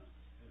fulfillment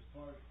as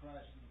far as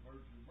Christ and the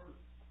virgin birth.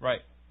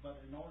 Right.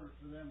 But in order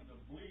for them to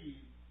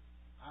believe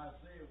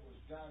Isaiah was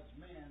God's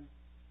man,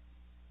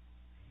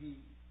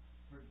 he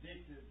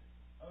predicted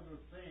other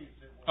things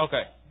that were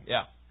okay.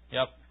 Yeah.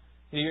 Yep.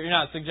 You're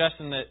not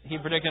suggesting that he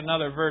predicted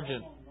another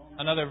virgin.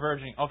 Another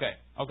virgin. Okay.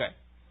 All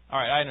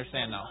right. I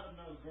understand now. Not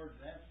another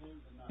virgin, absolutely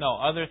not. No,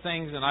 other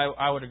things, and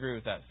I would agree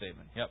with that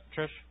statement. Yep.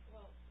 Trish?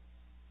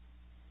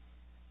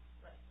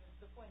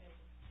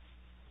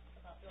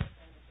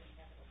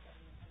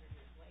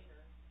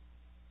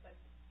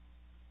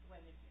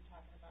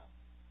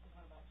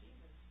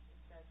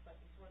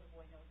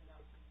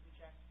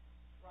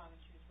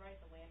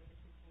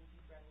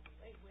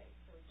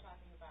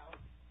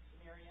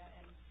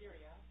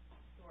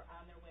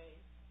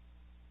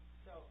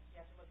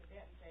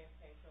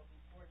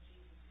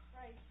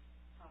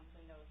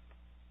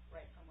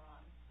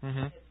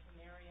 Mm-hmm. That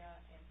Samaria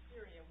and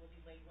Syria will be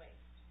laid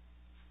waste.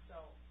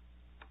 So,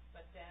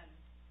 but that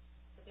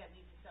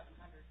leaves a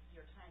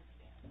 700-year time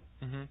span.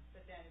 Mm-hmm.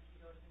 But then if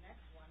you go to the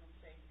next one and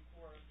say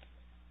before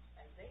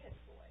Isaiah's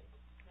boy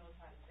knows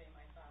how to say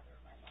my father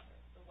or my mother,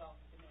 the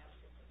wealth of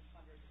Damascus and the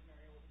plunder of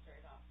Samaria will be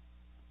carried off.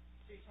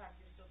 So you're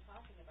still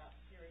talking about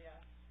Syria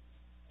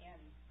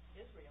and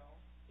Israel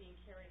being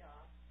carried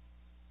off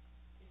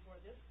before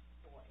this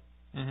boy.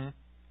 Mm-hmm.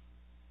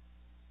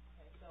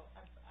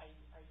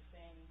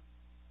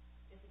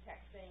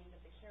 Saying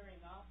that the carrying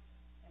off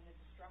and the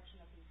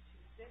destruction of these two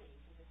cities,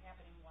 is it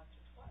happening once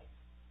or twice?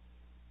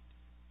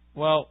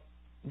 Well,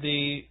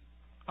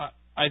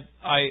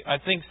 I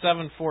think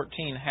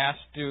 7:14 has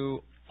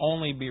to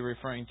only be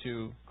referring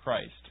to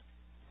Christ.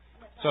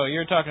 So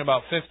you're talking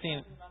about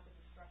 15.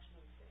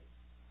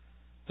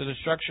 The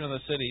destruction of the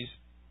cities,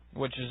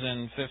 which is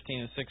in 15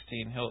 and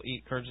 16. He'll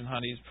eat curds and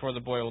honeys before the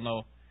boy will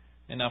know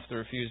enough to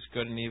refuse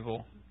good and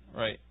evil.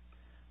 Right.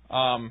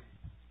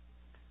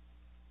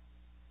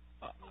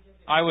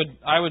 I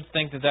would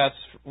think that that's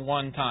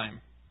one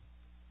time.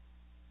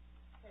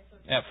 Okay, so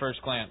at first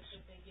glance.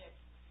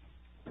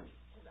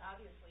 Because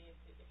obviously, if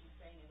you're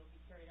saying it'll be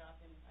carried off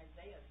in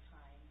Isaiah's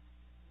time,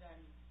 then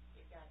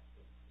it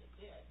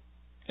did.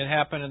 It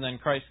happened, and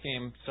then Christ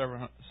came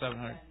 700. But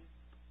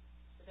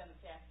then the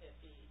fact that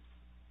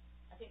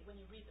I think when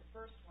you read the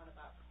first one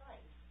about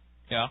Christ,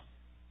 yeah,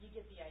 you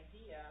get the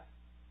idea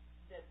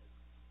that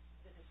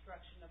the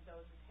destruction of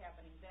those is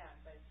happening then,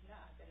 but it's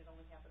not. That it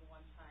only happened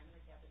one time, and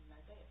it happened in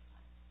Isaiah's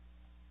time.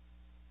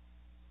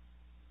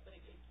 But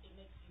it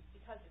makes you,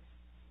 because it's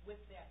with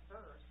that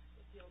verse,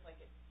 it feels like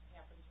it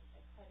happens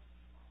at Christ's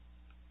time.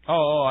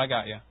 Oh, I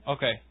got you.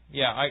 Okay.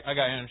 Yeah, I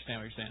got you. I understand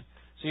what you're saying.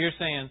 So you're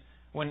saying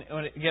when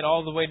it get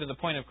all the way to the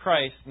point of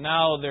Christ,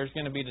 now there's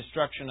going to be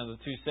destruction of the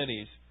two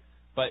cities.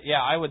 But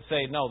yeah, I would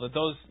say no,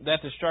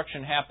 that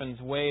destruction happens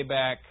way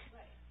back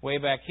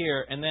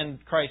here, and then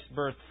Christ's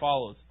birth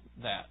follows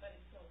that.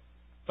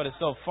 But it's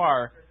so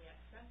far.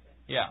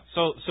 Yeah.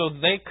 So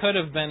they could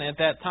have been at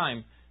that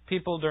time,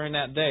 people during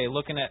that day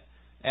looking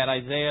at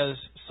Isaiah's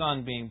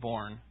son being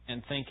born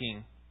and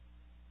thinking,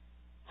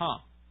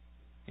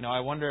 I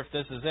wonder if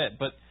this is it.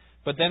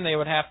 But then they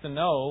would have to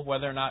know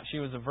whether or not she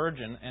was a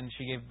virgin and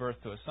she gave birth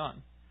to a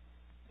son.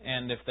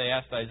 And if they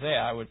asked Isaiah,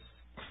 I would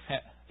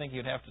think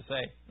you'd have to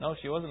say, no,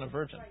 she wasn't a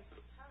virgin.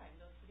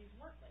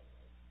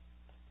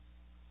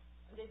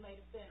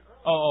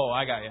 Oh,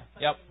 I got you.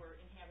 Yep.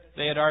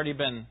 They had already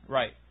been,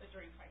 right.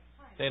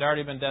 They had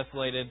already been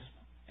desolated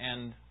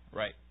and,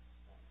 right.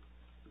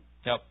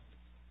 Yep.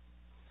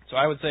 So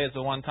I would say it's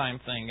a one-time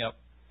thing, yep.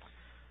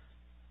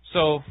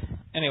 So,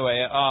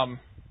 anyway, I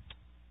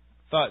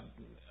thought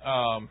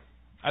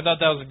that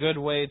was a good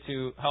way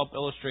to help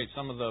illustrate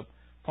some of the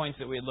points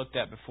that we had looked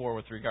at before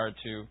with regard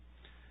to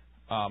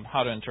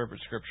how to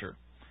interpret Scripture.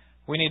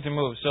 We need to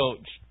move. So,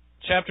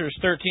 chapters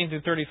 13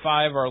 through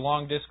 35 are a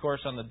long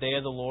discourse on the Day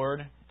of the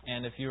Lord.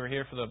 And if you were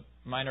here for the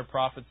Minor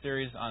Prophet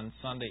series on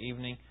Sunday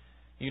evening,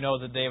 you know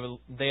the Day of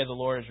the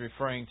Lord is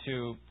referring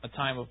to a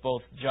time of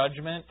both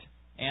judgment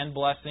and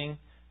blessing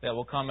that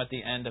will come at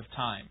the end of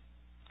time.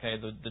 Okay,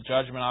 the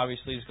judgment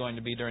obviously is going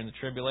to be during the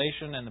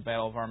tribulation and the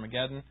Battle of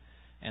Armageddon,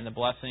 and the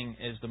blessing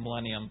is the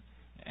millennium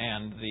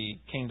and the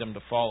kingdom to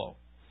follow.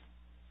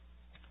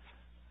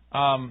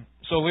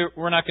 So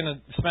we're not going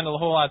to spend a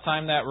whole lot of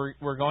time that.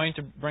 We're going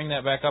to bring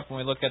that back up when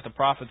we look at the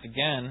prophets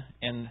again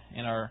in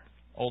our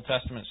Old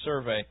Testament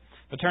survey.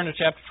 But turn to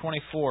chapter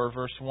 24,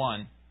 verse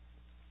 1.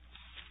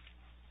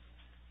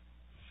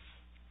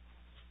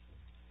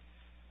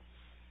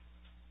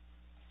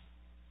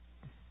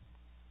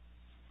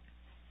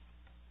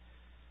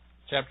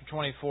 Chapter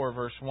 24,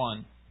 verse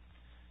 1.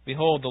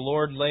 Behold, the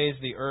Lord lays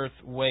the earth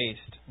waste,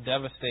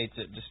 devastates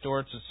it,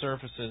 distorts its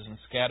surfaces, and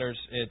scatters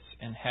its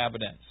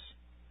inhabitants.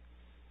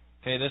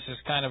 Okay, this is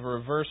kind of a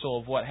reversal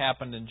of what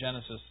happened in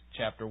Genesis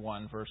chapter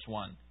 1, verse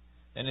 1.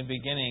 In the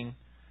beginning,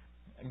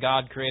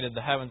 God created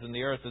the heavens and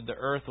the earth, and the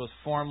earth was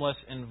formless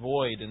and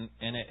void, and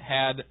it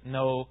had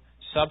no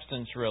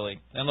substance really.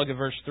 Then look at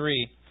verse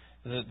 3.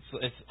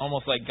 It's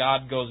almost like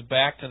God goes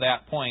back to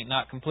that point,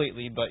 not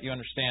completely, but you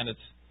understand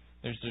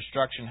there's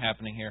destruction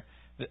happening here.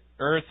 The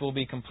earth will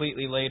be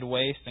completely laid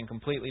waste and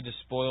completely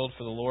despoiled,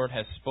 for the Lord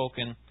has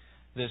spoken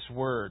this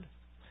word.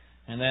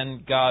 And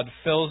then God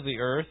fills the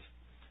earth.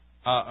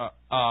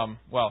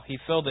 He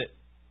filled it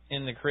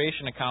in the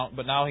creation account,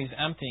 but now He's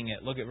emptying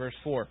it. Look at verse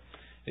 4.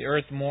 The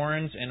earth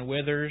mourns and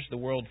withers, the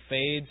world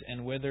fades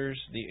and withers,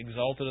 the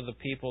exalted of the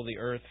people, the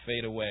earth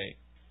fade away.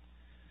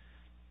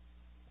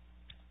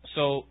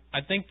 So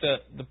I think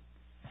the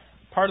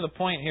part of the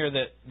point here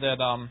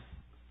that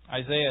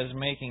Isaiah is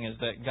making is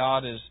that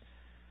God is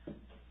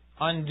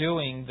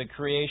undoing the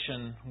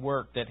creation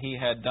work that He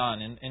had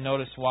done. And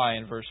notice why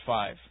in verse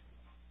 5.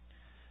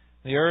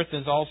 The earth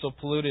is also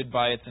polluted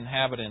by its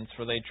inhabitants,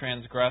 for they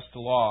transgressed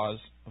laws,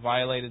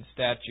 violated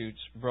statutes,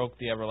 broke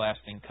the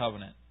everlasting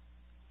covenant.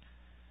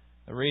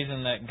 The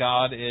reason that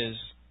God is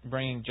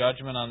bringing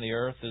judgment on the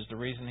earth is the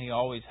reason He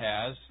always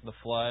has: the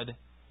flood,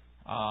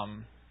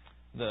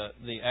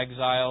 the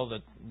exile,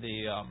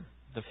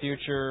 the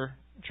future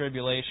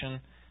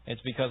tribulation.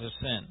 It's because of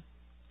sin.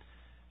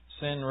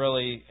 Sin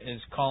really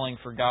is calling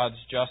for God's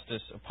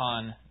justice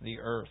upon the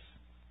earth.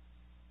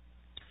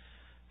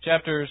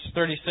 Chapters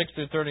 36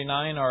 through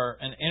 39 are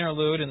an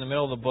interlude in the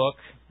middle of the book,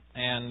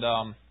 and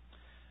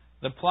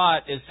the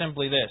plot is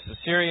simply this.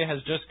 Assyria has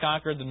just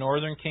conquered the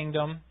northern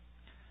kingdom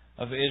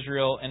of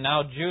Israel, and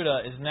now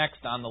Judah is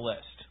next on the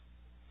list.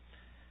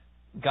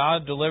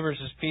 God delivers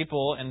His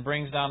people and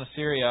brings down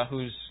Assyria,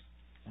 who's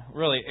a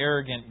really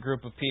arrogant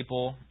group of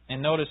people.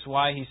 And notice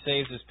why He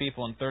saves His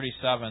people in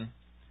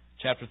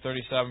chapter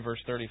 37, verse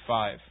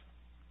 35.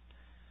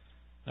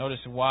 Notice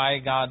why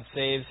God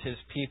saves His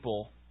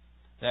people,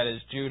 that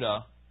is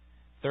Judah.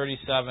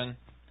 37,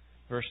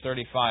 verse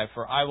 35.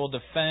 For I will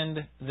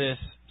defend this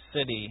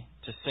city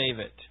to save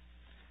it,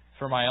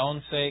 for my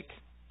own sake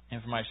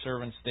and for my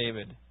servant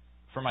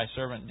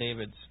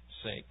David's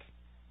sake.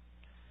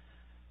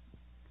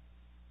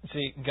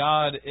 See,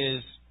 God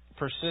is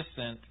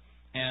persistent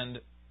and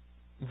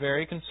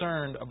very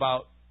concerned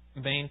about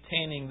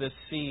maintaining this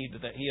seed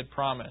that He had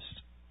promised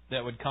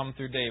that would come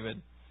through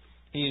David.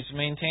 He's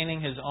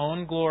maintaining His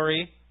own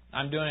glory.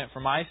 I'm doing it for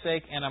my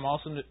sake, and I'm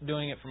also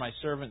doing it for my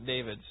servant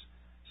David's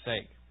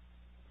sake.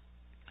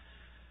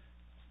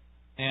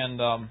 And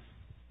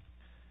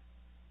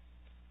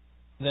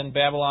then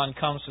Babylon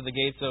comes to the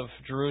gates of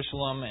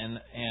Jerusalem,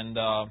 and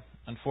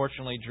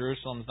unfortunately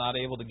Jerusalem's not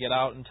able to get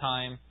out in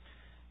time.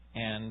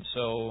 And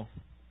so,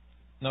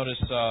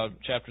 notice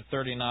chapter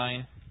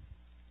 39,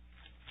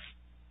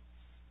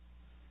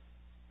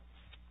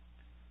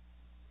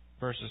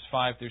 verses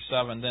 5 through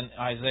 7. Then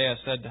Isaiah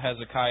said to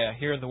Hezekiah,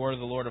 Hear the word of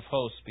the Lord of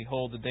hosts.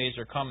 Behold, the days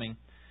are coming,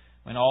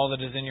 when all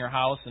that is in your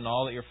house and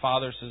all that your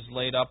fathers has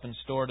laid up in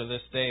store to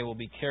this day will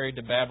be carried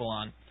to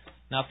Babylon.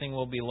 Nothing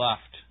will be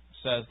left,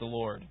 says the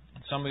Lord.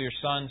 And some of your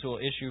sons who will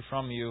issue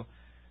from you,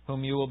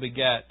 whom you will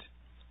beget,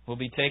 will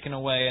be taken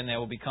away, and they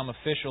will become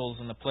officials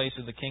in the place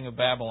of the king of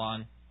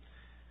Babylon.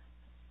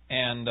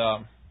 And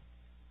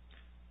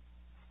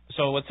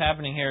so what's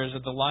happening here is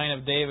that the line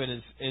of David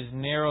is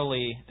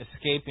narrowly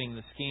escaping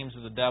the schemes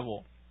of the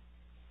devil.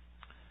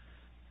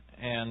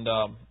 And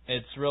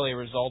it's really a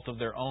result of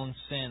their own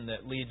sin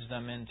that leads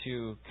them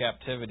into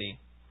captivity.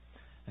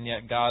 And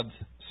yet God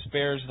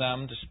spares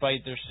them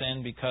despite their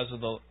sin because of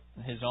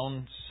His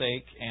own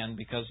sake and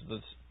because of the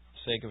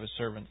sake of His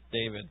servant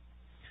David.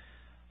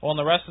 Well, in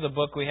the rest of the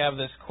book we have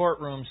this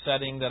courtroom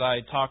setting that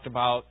I talked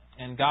about,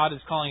 and God is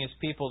calling His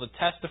people to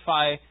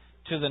testify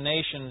to the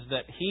nations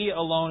that He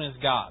alone is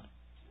God.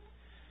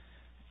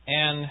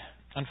 And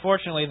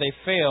unfortunately they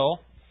fail,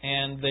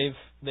 and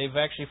they've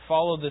actually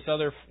followed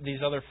these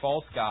other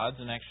false gods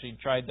and actually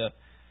tried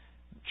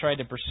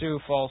to pursue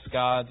false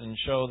gods and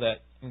show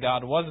that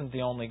God wasn't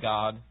the only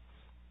God.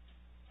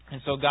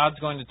 And so God's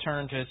going to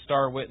turn to His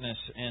star witness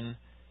in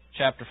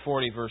chapter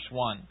 40, verse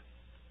 1.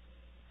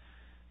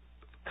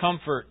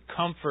 Comfort,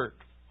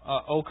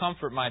 O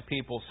comfort my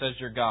people, says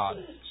your God.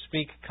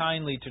 Speak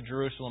kindly to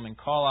Jerusalem and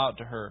call out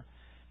to her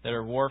that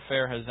her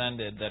warfare has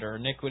ended, that her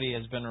iniquity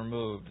has been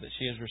removed, that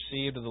she has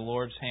received of the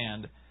Lord's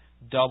hand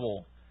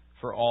double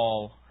for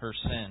all her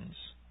sins.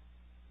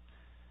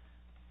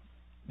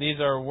 These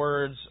are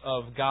words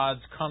of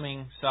God's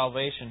coming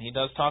salvation. He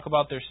does talk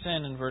about their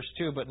sin in verse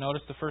 2, but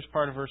notice the first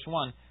part of verse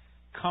 1.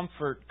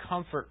 Comfort,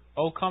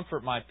 O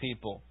comfort my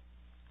people.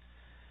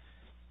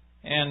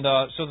 And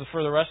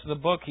for the rest of the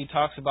book, he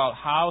talks about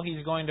how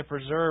he's going to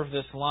preserve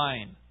this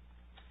line.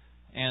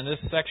 And this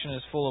section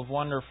is full of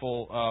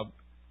wonderful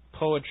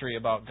poetry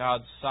about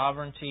God's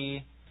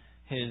sovereignty,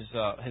 His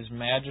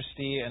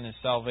majesty, and His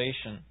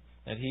salvation,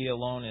 that He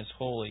alone is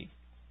holy.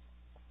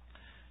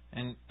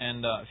 And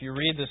if you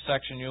read this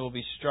section, you will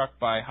be struck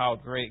by how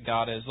great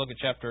God is. Look at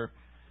chapter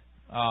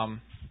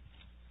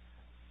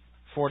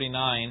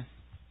 49,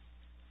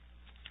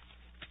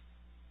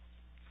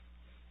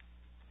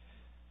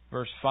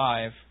 verse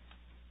 5.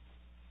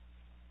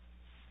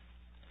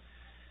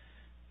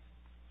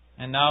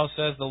 And now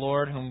says the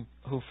Lord,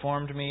 who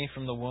formed me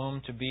from the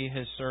womb to be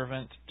His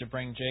servant, to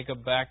bring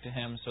Jacob back to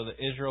Him, so that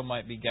Israel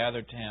might be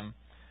gathered to Him.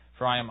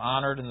 For I am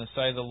honored in the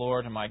sight of the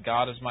Lord, and my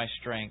God is my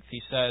strength.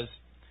 He says,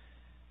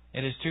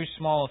 it is too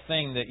small a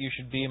thing that you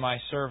should be my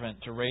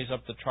servant, to raise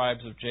up the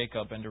tribes of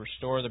Jacob, and to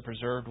restore the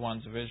preserved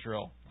ones of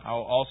Israel. I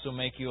will also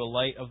make you a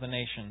light of the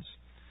nations,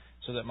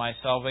 so that my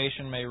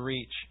salvation may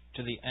reach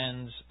to the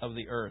ends of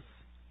the earth.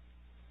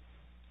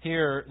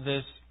 Here,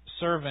 this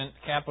servant,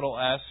 capital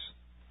S,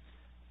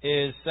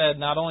 is said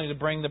not only to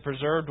bring the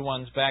preserved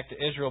ones back to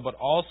Israel, but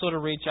also to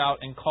reach out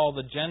and call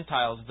the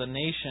Gentiles, the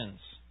nations,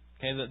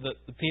 okay,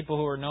 the people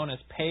who are known as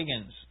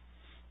pagans.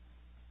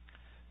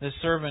 This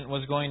servant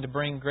was going to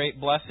bring great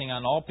blessing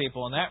on all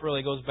people, and that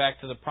really goes back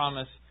to the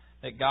promise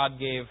that God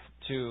gave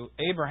to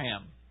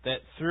Abraham, that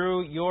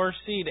through your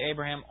seed,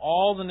 Abraham,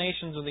 all the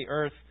nations of the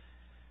earth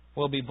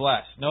will be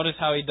blessed. Notice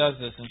how he does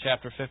this in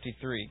chapter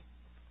 53.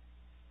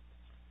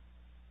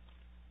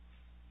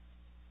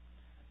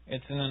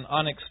 It's in an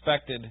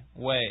unexpected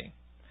way.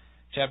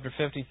 Chapter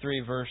 53,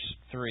 verse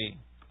 3.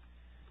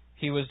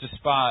 He was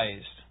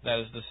despised, that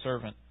is the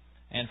servant,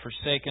 and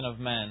forsaken of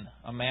men,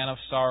 a man of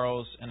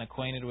sorrows and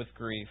acquainted with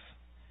grief.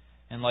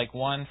 And like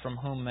one from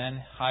whom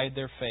men hide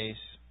their face,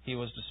 he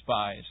was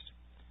despised,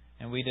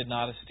 and we did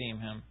not esteem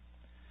him.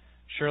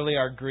 Surely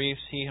our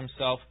griefs he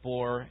himself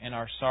bore, and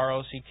our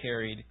sorrows he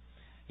carried,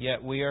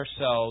 yet we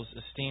ourselves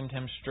esteemed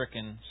him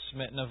stricken,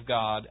 smitten of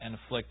God, and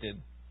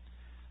afflicted.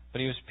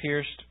 But he was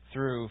pierced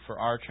through for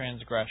our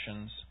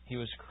transgressions, he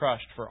was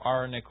crushed for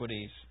our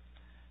iniquities.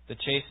 The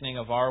chastening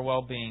of our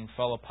well-being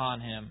fell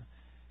upon him,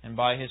 and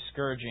by his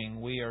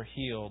scourging we are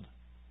healed.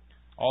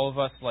 All of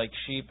us like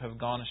sheep have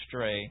gone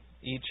astray,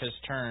 each has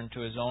turned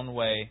to his own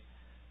way,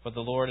 but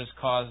the Lord has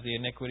caused the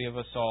iniquity of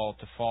us all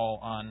to fall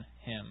on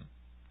him.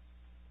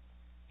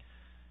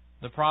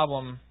 The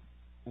problem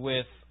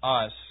with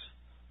us,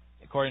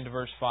 according to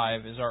verse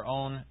 5, is our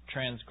own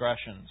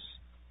transgressions,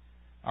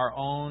 our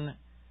own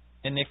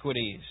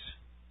iniquities.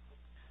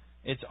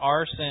 It's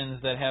our sins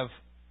that have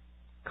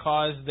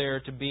caused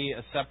there to be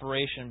a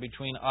separation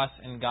between us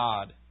and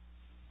God.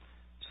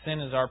 Sin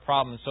is our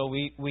problem. So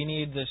we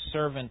need this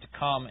servant to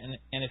come.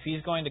 And if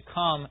he's going to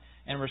come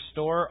and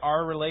restore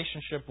our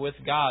relationship with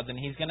God, then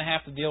he's going to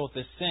have to deal with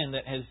this sin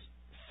that has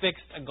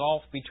fixed a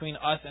gulf between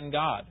us and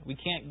God. We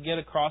can't get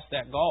across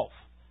that gulf.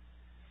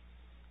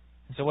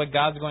 And so what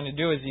God's going to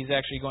do is he's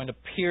actually going to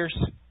pierce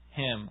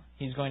him.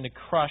 He's going to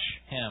crush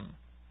him.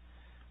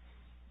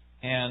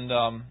 And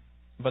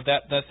but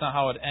that's not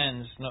how it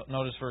ends.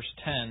 Notice verse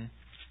 10.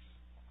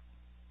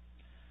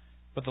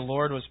 But the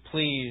Lord was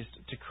pleased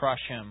to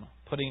crush him,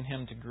 putting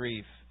him to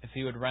grief. If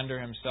he would render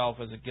himself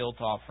as a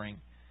guilt offering,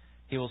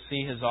 he will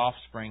see his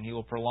offspring. He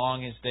will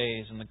prolong his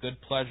days, and the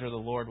good pleasure of the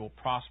Lord will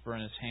prosper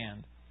in his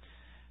hand.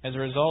 As a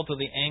result of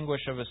the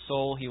anguish of his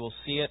soul, he will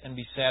see it and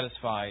be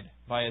satisfied.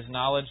 By his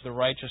knowledge, the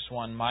righteous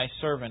one, my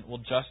servant, will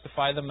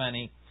justify the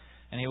many,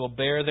 and he will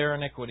bear their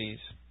iniquities.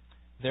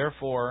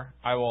 Therefore,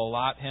 I will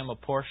allot him a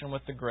portion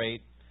with the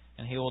great,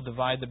 and he will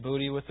divide the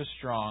booty with the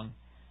strong,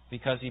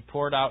 because he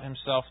poured out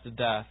himself to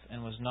death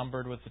and was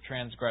numbered with the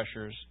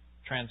transgressors.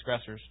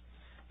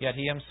 Yet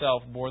he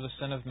himself bore the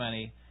sin of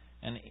many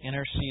and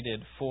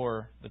interceded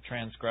for the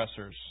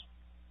transgressors.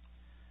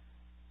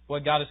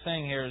 What God is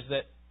saying here is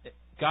that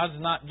God's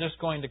not just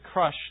going to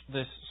crush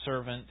this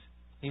servant,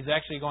 He's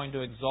actually going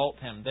to exalt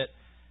him. That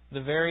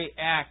the very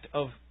act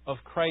of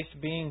Christ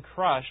being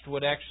crushed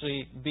would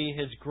actually be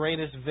His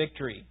greatest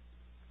victory.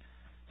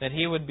 That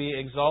He would be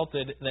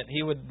exalted, that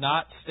He would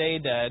not stay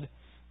dead,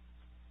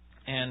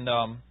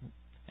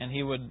 and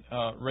He would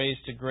raise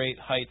to great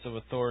heights of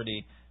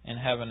authority in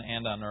heaven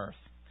and on earth.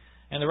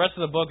 And the rest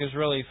of the book is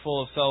really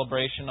full of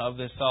celebration of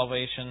this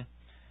salvation,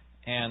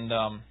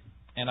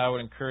 and I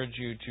would encourage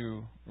you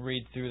to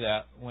read through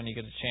that when you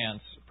get a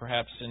chance,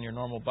 perhaps in your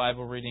normal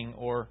Bible reading,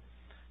 or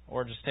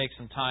just take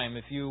some time.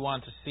 If you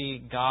want to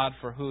see God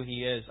for who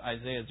He is,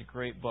 Isaiah is a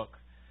great book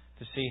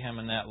to see Him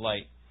in that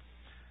light.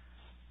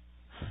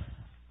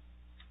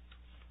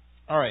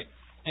 All right.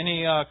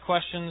 Any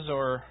questions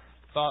or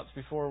thoughts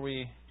before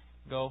we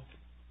go?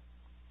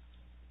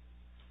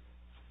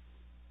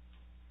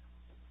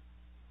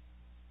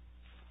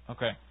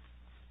 Okay.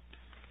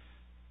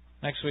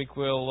 Next week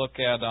we'll look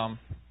at,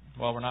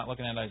 we're not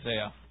looking at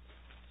Isaiah.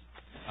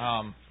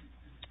 I'm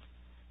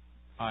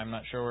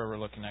not sure where we're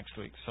looking next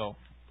week, so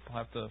we'll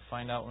have to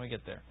find out when we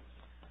get there.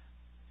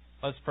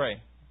 Let's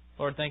pray.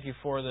 Lord, thank You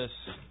for this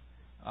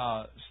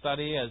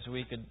study as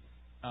we could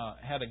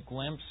had a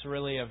glimpse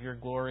really of Your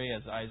glory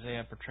as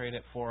Isaiah portrayed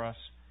it for us.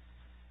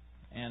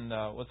 And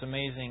what's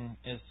amazing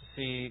is to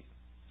see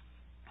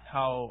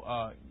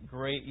how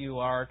great You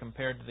are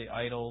compared to the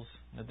idols,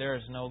 that there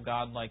is no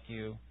God like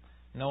You.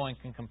 No one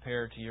can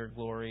compare to Your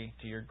glory,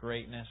 to Your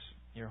greatness,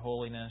 Your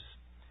holiness.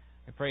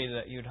 We pray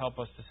that You'd help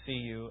us to see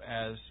You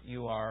as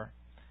You are,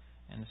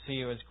 and see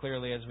You as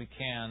clearly as we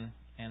can,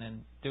 and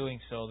in doing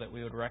so that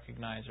we would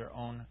recognize our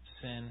own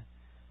sin,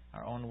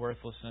 our own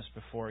worthlessness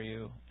before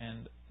You,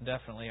 and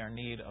definitely our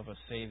need of a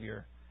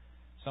Savior,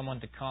 someone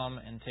to come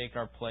and take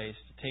our place,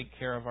 to take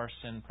care of our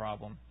sin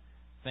problem.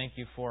 Thank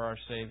You for our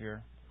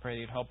Savior. Pray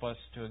that You'd help us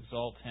to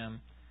exalt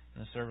Him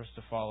in the service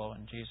to follow.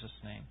 In Jesus'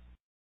 name.